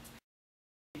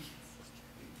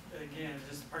 again,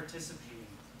 just participating.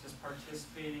 Just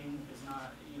participating is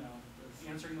not, you know,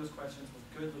 answering those questions with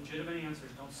good, legitimate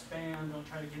answers. Don't spam, don't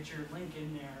try to get your link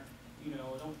in there. You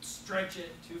know, don't stretch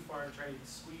it too far to try to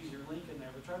squeeze your link in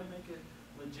there, but try to make it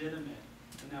legitimate.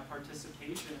 And that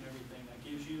participation and everything, that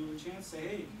gives you a chance to say,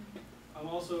 hey, I'm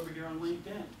also over here on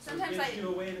LinkedIn. So sometimes it gives you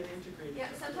a way to integrate it.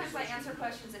 Yeah, sometimes I answer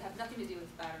questions that have nothing to do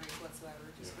with batteries whatsoever,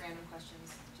 just random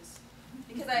questions. Just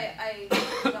because I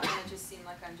don't want to just seem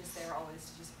like I'm just there always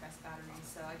to just press batteries,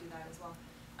 so I do that as well.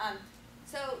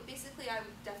 So basically I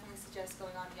would definitely suggest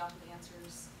going on Yahoo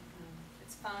Answers.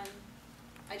 It's fun.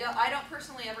 I don't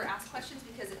personally ever ask questions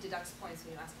because it deducts points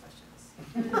when you ask questions.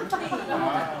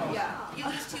 Yeah, you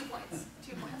lose 2 points.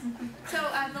 2 points. So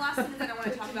the last thing that I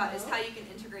want to talk about is how you can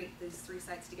integrate these 3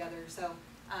 sites together. So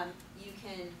you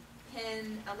can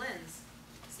pin a lens.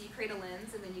 So you create a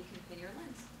lens and then you can pin your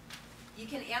lens. You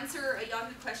can answer a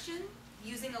Yahoo question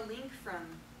using a link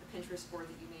from a Pinterest board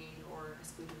that you made or a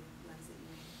Squidoo lens that you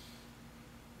made.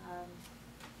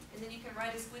 And then you can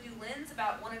write a Squidoo lens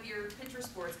about one of your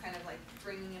Pinterest boards, kind of like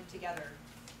bringing them together.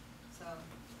 So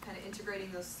kind of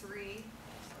integrating those 3.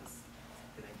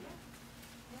 Good idea.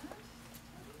 Yeah.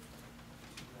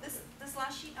 This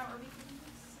last sheet, are we doing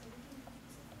this?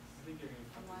 I think you're going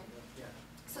to online. Yeah.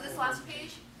 So this last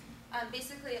page,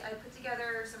 basically I put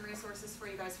together some resources for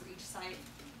you guys for each site.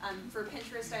 For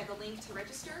Pinterest, I have a link to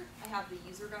register. I have the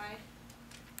user guide.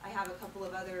 I have a couple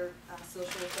of other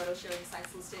social photo sharing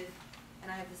sites listed,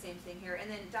 and I have the same thing here. And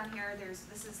then down here,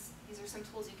 these are some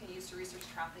tools you can use to research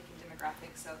traffic and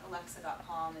demographics. So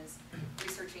Alexa.com is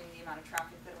researching the amount of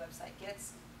traffic that a website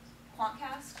gets.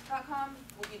 Quantcast.com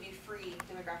will give you free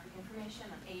demographic information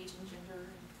on age and gender.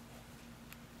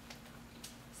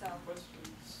 So.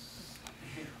 Questions?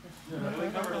 We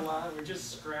covered a lot. We just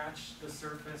scratched the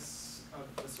surface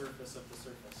of the surface of the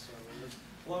surface. So there's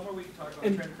a lot more we can talk about.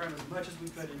 I'm trying to cram as much as we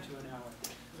could into an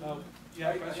hour.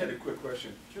 I had a quick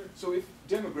question. Sure. So if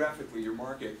demographically your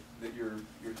market that you're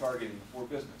targeting for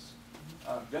business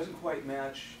doesn't quite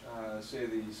match, say,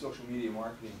 the social media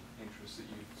marketing interests that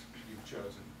you've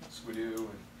chosen, Squidoo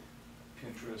and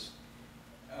Pinterest,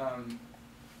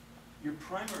 your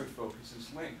primary focus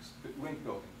is link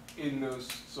building in those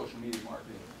social media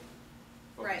marketing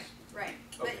focus. Right.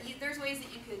 Okay. But there's ways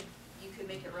that you could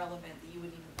make it relevant that you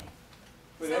wouldn't even think.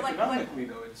 But So economically,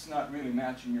 though, it's not really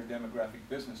matching your demographic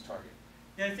business target.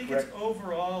 Yeah, I think Correct. it's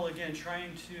overall, again,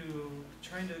 trying to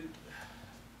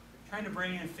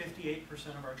bring in 58%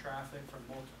 of our traffic from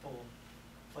multiple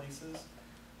places.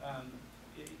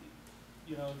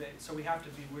 So we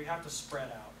have to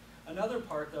spread out. Another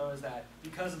part, though, is that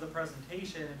because of the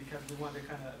presentation and because we want to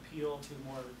kind of appeal to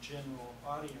more general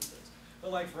audiences.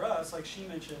 But like for us, like she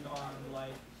mentioned on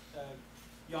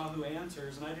Yahoo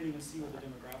Answers, and I didn't even see what the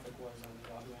demographic was on the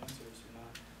Yahoo Answers or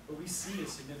not, but we see a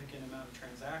significant amount of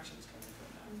transactions coming from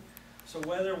that. So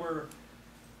whether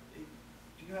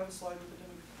do you have a slide with the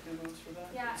demos for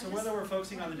that? Yeah. So whether we're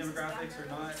focusing on the demographics or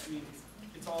not, I mean,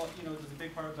 it's all, there's a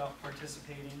big part about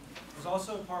participating. There's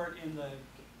also a part in the,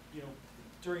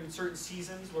 during certain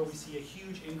seasons where we see a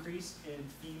huge increase in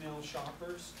female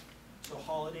shoppers, so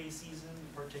holiday season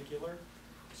in particular.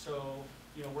 So,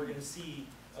 we're going to see,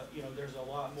 there's a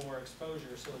lot more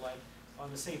exposure. So like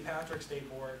on the St. Patrick's Day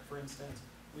board, for instance,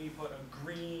 we put a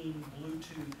green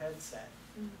Bluetooth headset.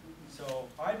 So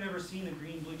I've never seen a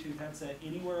green Bluetooth headset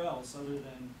anywhere else other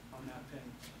than on that pin.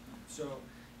 So,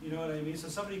 you know what I mean? So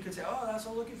somebody could say, oh, that's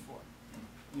what I'm looking for,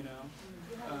 You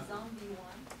have a zombie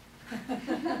one.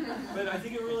 But I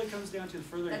think it really comes down to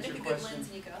further answer your question.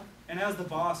 Lens, Nico. And as the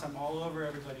boss, I'm all over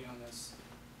everybody on this.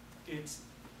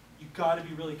 you've got to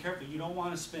be really careful. You don't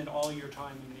want to spend all your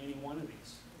time in any one of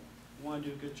these. You want to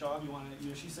do a good job. You want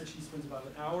to, she said she spends about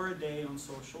an hour a day on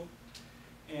social,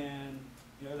 and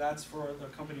that's for the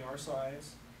company our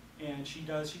size. And she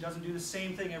doesn't do the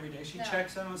same thing every day. She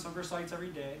checks in on some of her sites every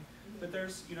day, but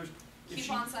there's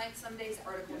coupon sites some days,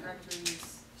 article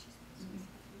directories.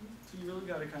 So you really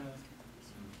got to kind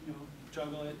of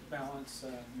juggle it, balance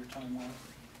your time well.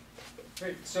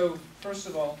 Great. So first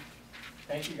of all,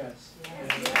 thank you guys.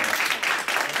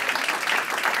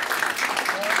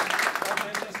 Our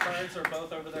business cards are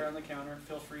both over there on the counter.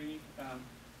 Feel free.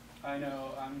 I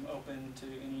know I'm open to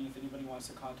if anybody wants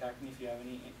to contact me if you have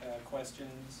any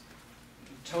questions.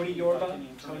 Tony Yorba,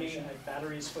 Tony at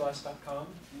batteriesforless.com.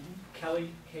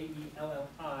 Kelly,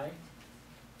 Kelli,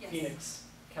 Yes. Phoenix,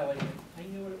 Kelly. I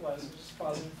knew what it was. I'm just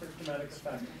pausing for dramatic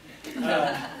effect.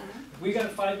 We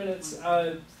got 5 minutes.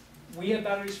 We have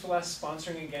Batteries for Less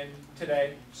sponsoring again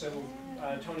today. So,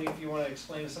 Tony, if you want to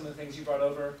explain some of the things you brought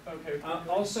over. Okay.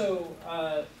 Also,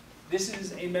 this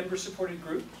is a member-supported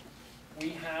group. We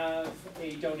have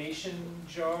a donation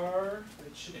jar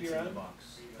that should be around. In the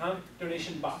box.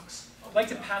 Donation box. I'd like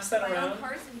to pass that My around. own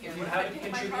card's in here. If you What if I haven't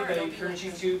pick my contributed, card? I I'll be encourage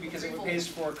you like to, because it pays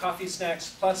for coffee, snacks,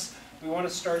 plus we want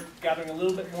to start gathering a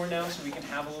little bit more now so we can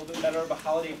have a little bit better of a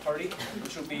holiday party,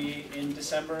 which will be in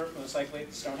December, most likely at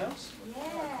the Stonehouse.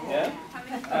 Yeah? How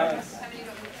many cards? How many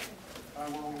go?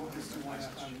 We'll just do one.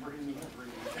 We're going to need 3.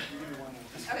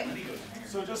 Okay.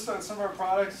 So just on some of our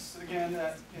products, again,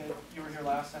 you were here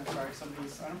last time, sorry, some of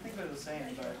these, I don't think they're the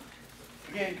same, but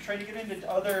again, trying to get into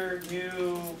other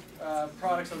new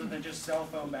products other than just cell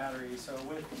phone batteries. So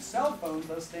with cell phones,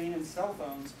 those staying in cell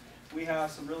phones, we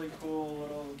have some really cool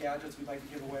little gadgets we'd like to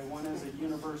give away. One is a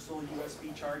universal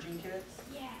USB charging kit.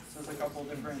 Yes. So there's a couple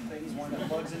different things, one that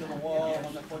plugs into the wall,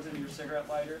 one that plugs into your cigarette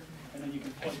lighter, and then you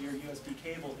can plug your USB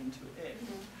cable into it.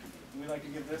 And we'd like to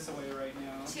give this away right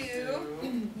now. To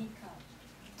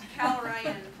Cal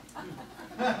Ryan.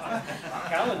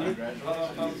 Callan, you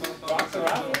rock the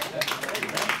raffle.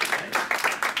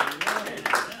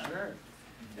 Sure.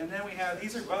 And then we have,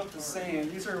 these are both the same.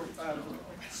 These are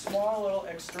small little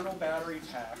external battery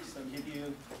packs that give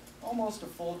you almost a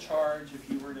full charge if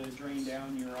you were to drain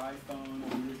down your iPhone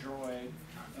or your Droid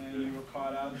and you were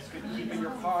caught up. It's good to keep in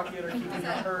your pocket or keep in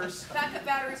your purse. Backup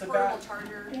battery, It's a portable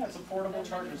charger. Yeah, it's a portable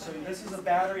charger. So this is a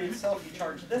battery itself. You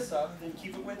charge this up, then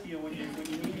keep it with you when you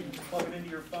need it. You plug it into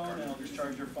your phone, and it'll just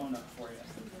charge your phone up for you.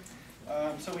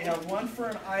 So we have one for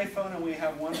an iPhone, and we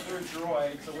have one for a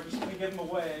Droid. So we're just going to give them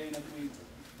away, and if we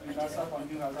mess up on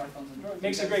who has iPhones and Droids.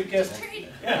 Makes a great gift.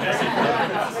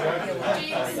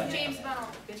 James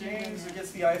Bell. James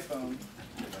gets the iPhone.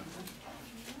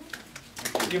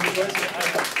 You have a choice of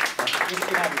iPhone. You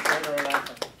can have a Droid or an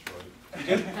iPhone.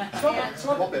 You do?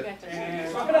 Swap it. And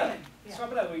Swap it out.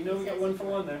 Swap it out. We know we got 1 for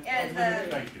 1 there. And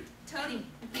Thank you. Tony,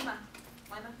 Lima.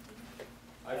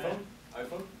 iPhone?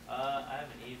 iPhone? I have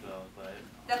an Evo, but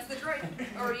That's the Droid.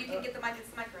 Or you can get the mic, it's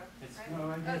the micro.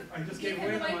 Right? No, I just gave You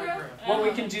away have the the micro? micro. What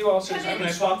we can do also is we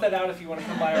can swap that out if you want to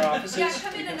come by our offices. Yeah,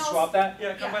 come in We can and I'll- swap that.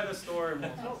 Yeah, come by the store and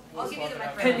I'll give you the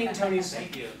micro. Pending Tony's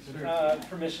thank you.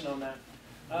 permission on that.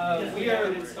 we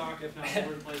are in stock, if not,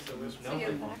 we'll replace it with No, don't I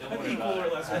worry think about more or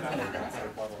it. less.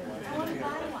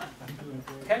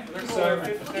 Okay, so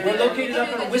we're located up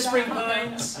in Whispering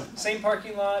Pines, same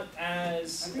parking lot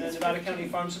as Nevada County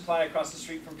Farm Supply across the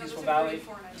street from Peaceful Valley.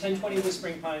 1020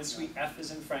 Whispering Pines, Suite F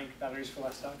as in Frank,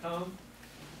 batteriesforless.com.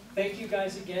 Thank you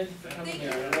guys again for coming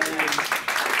here. Over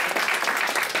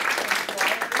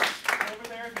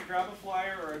there, if you grab a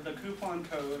flyer or the coupon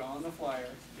code on the flyer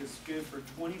is good for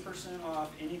 20% off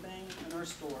anything in our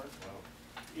store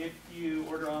if you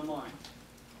order online.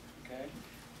 Okay?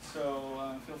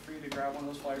 So feel free to grab one of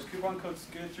those flyers. Coupon code's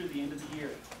good through the end of the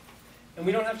year. And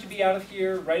we don't have to be out of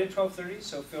here right at 12:30,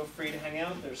 so feel free to hang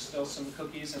out. There's still some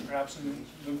cookies and perhaps some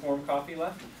lukewarm coffee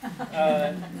left.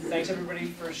 Thanks everybody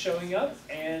for showing up.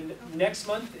 And next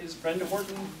month is Brenda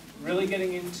Horton really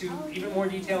getting into even more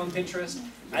detail on Pinterest.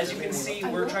 As you can see,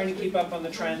 we're trying to keep up on the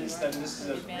trends. That this is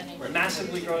a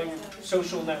massively growing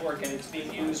social network and it's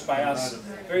being used by us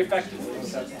very effectively.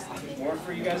 So more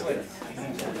for you guys later. Thank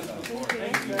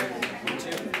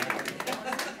you.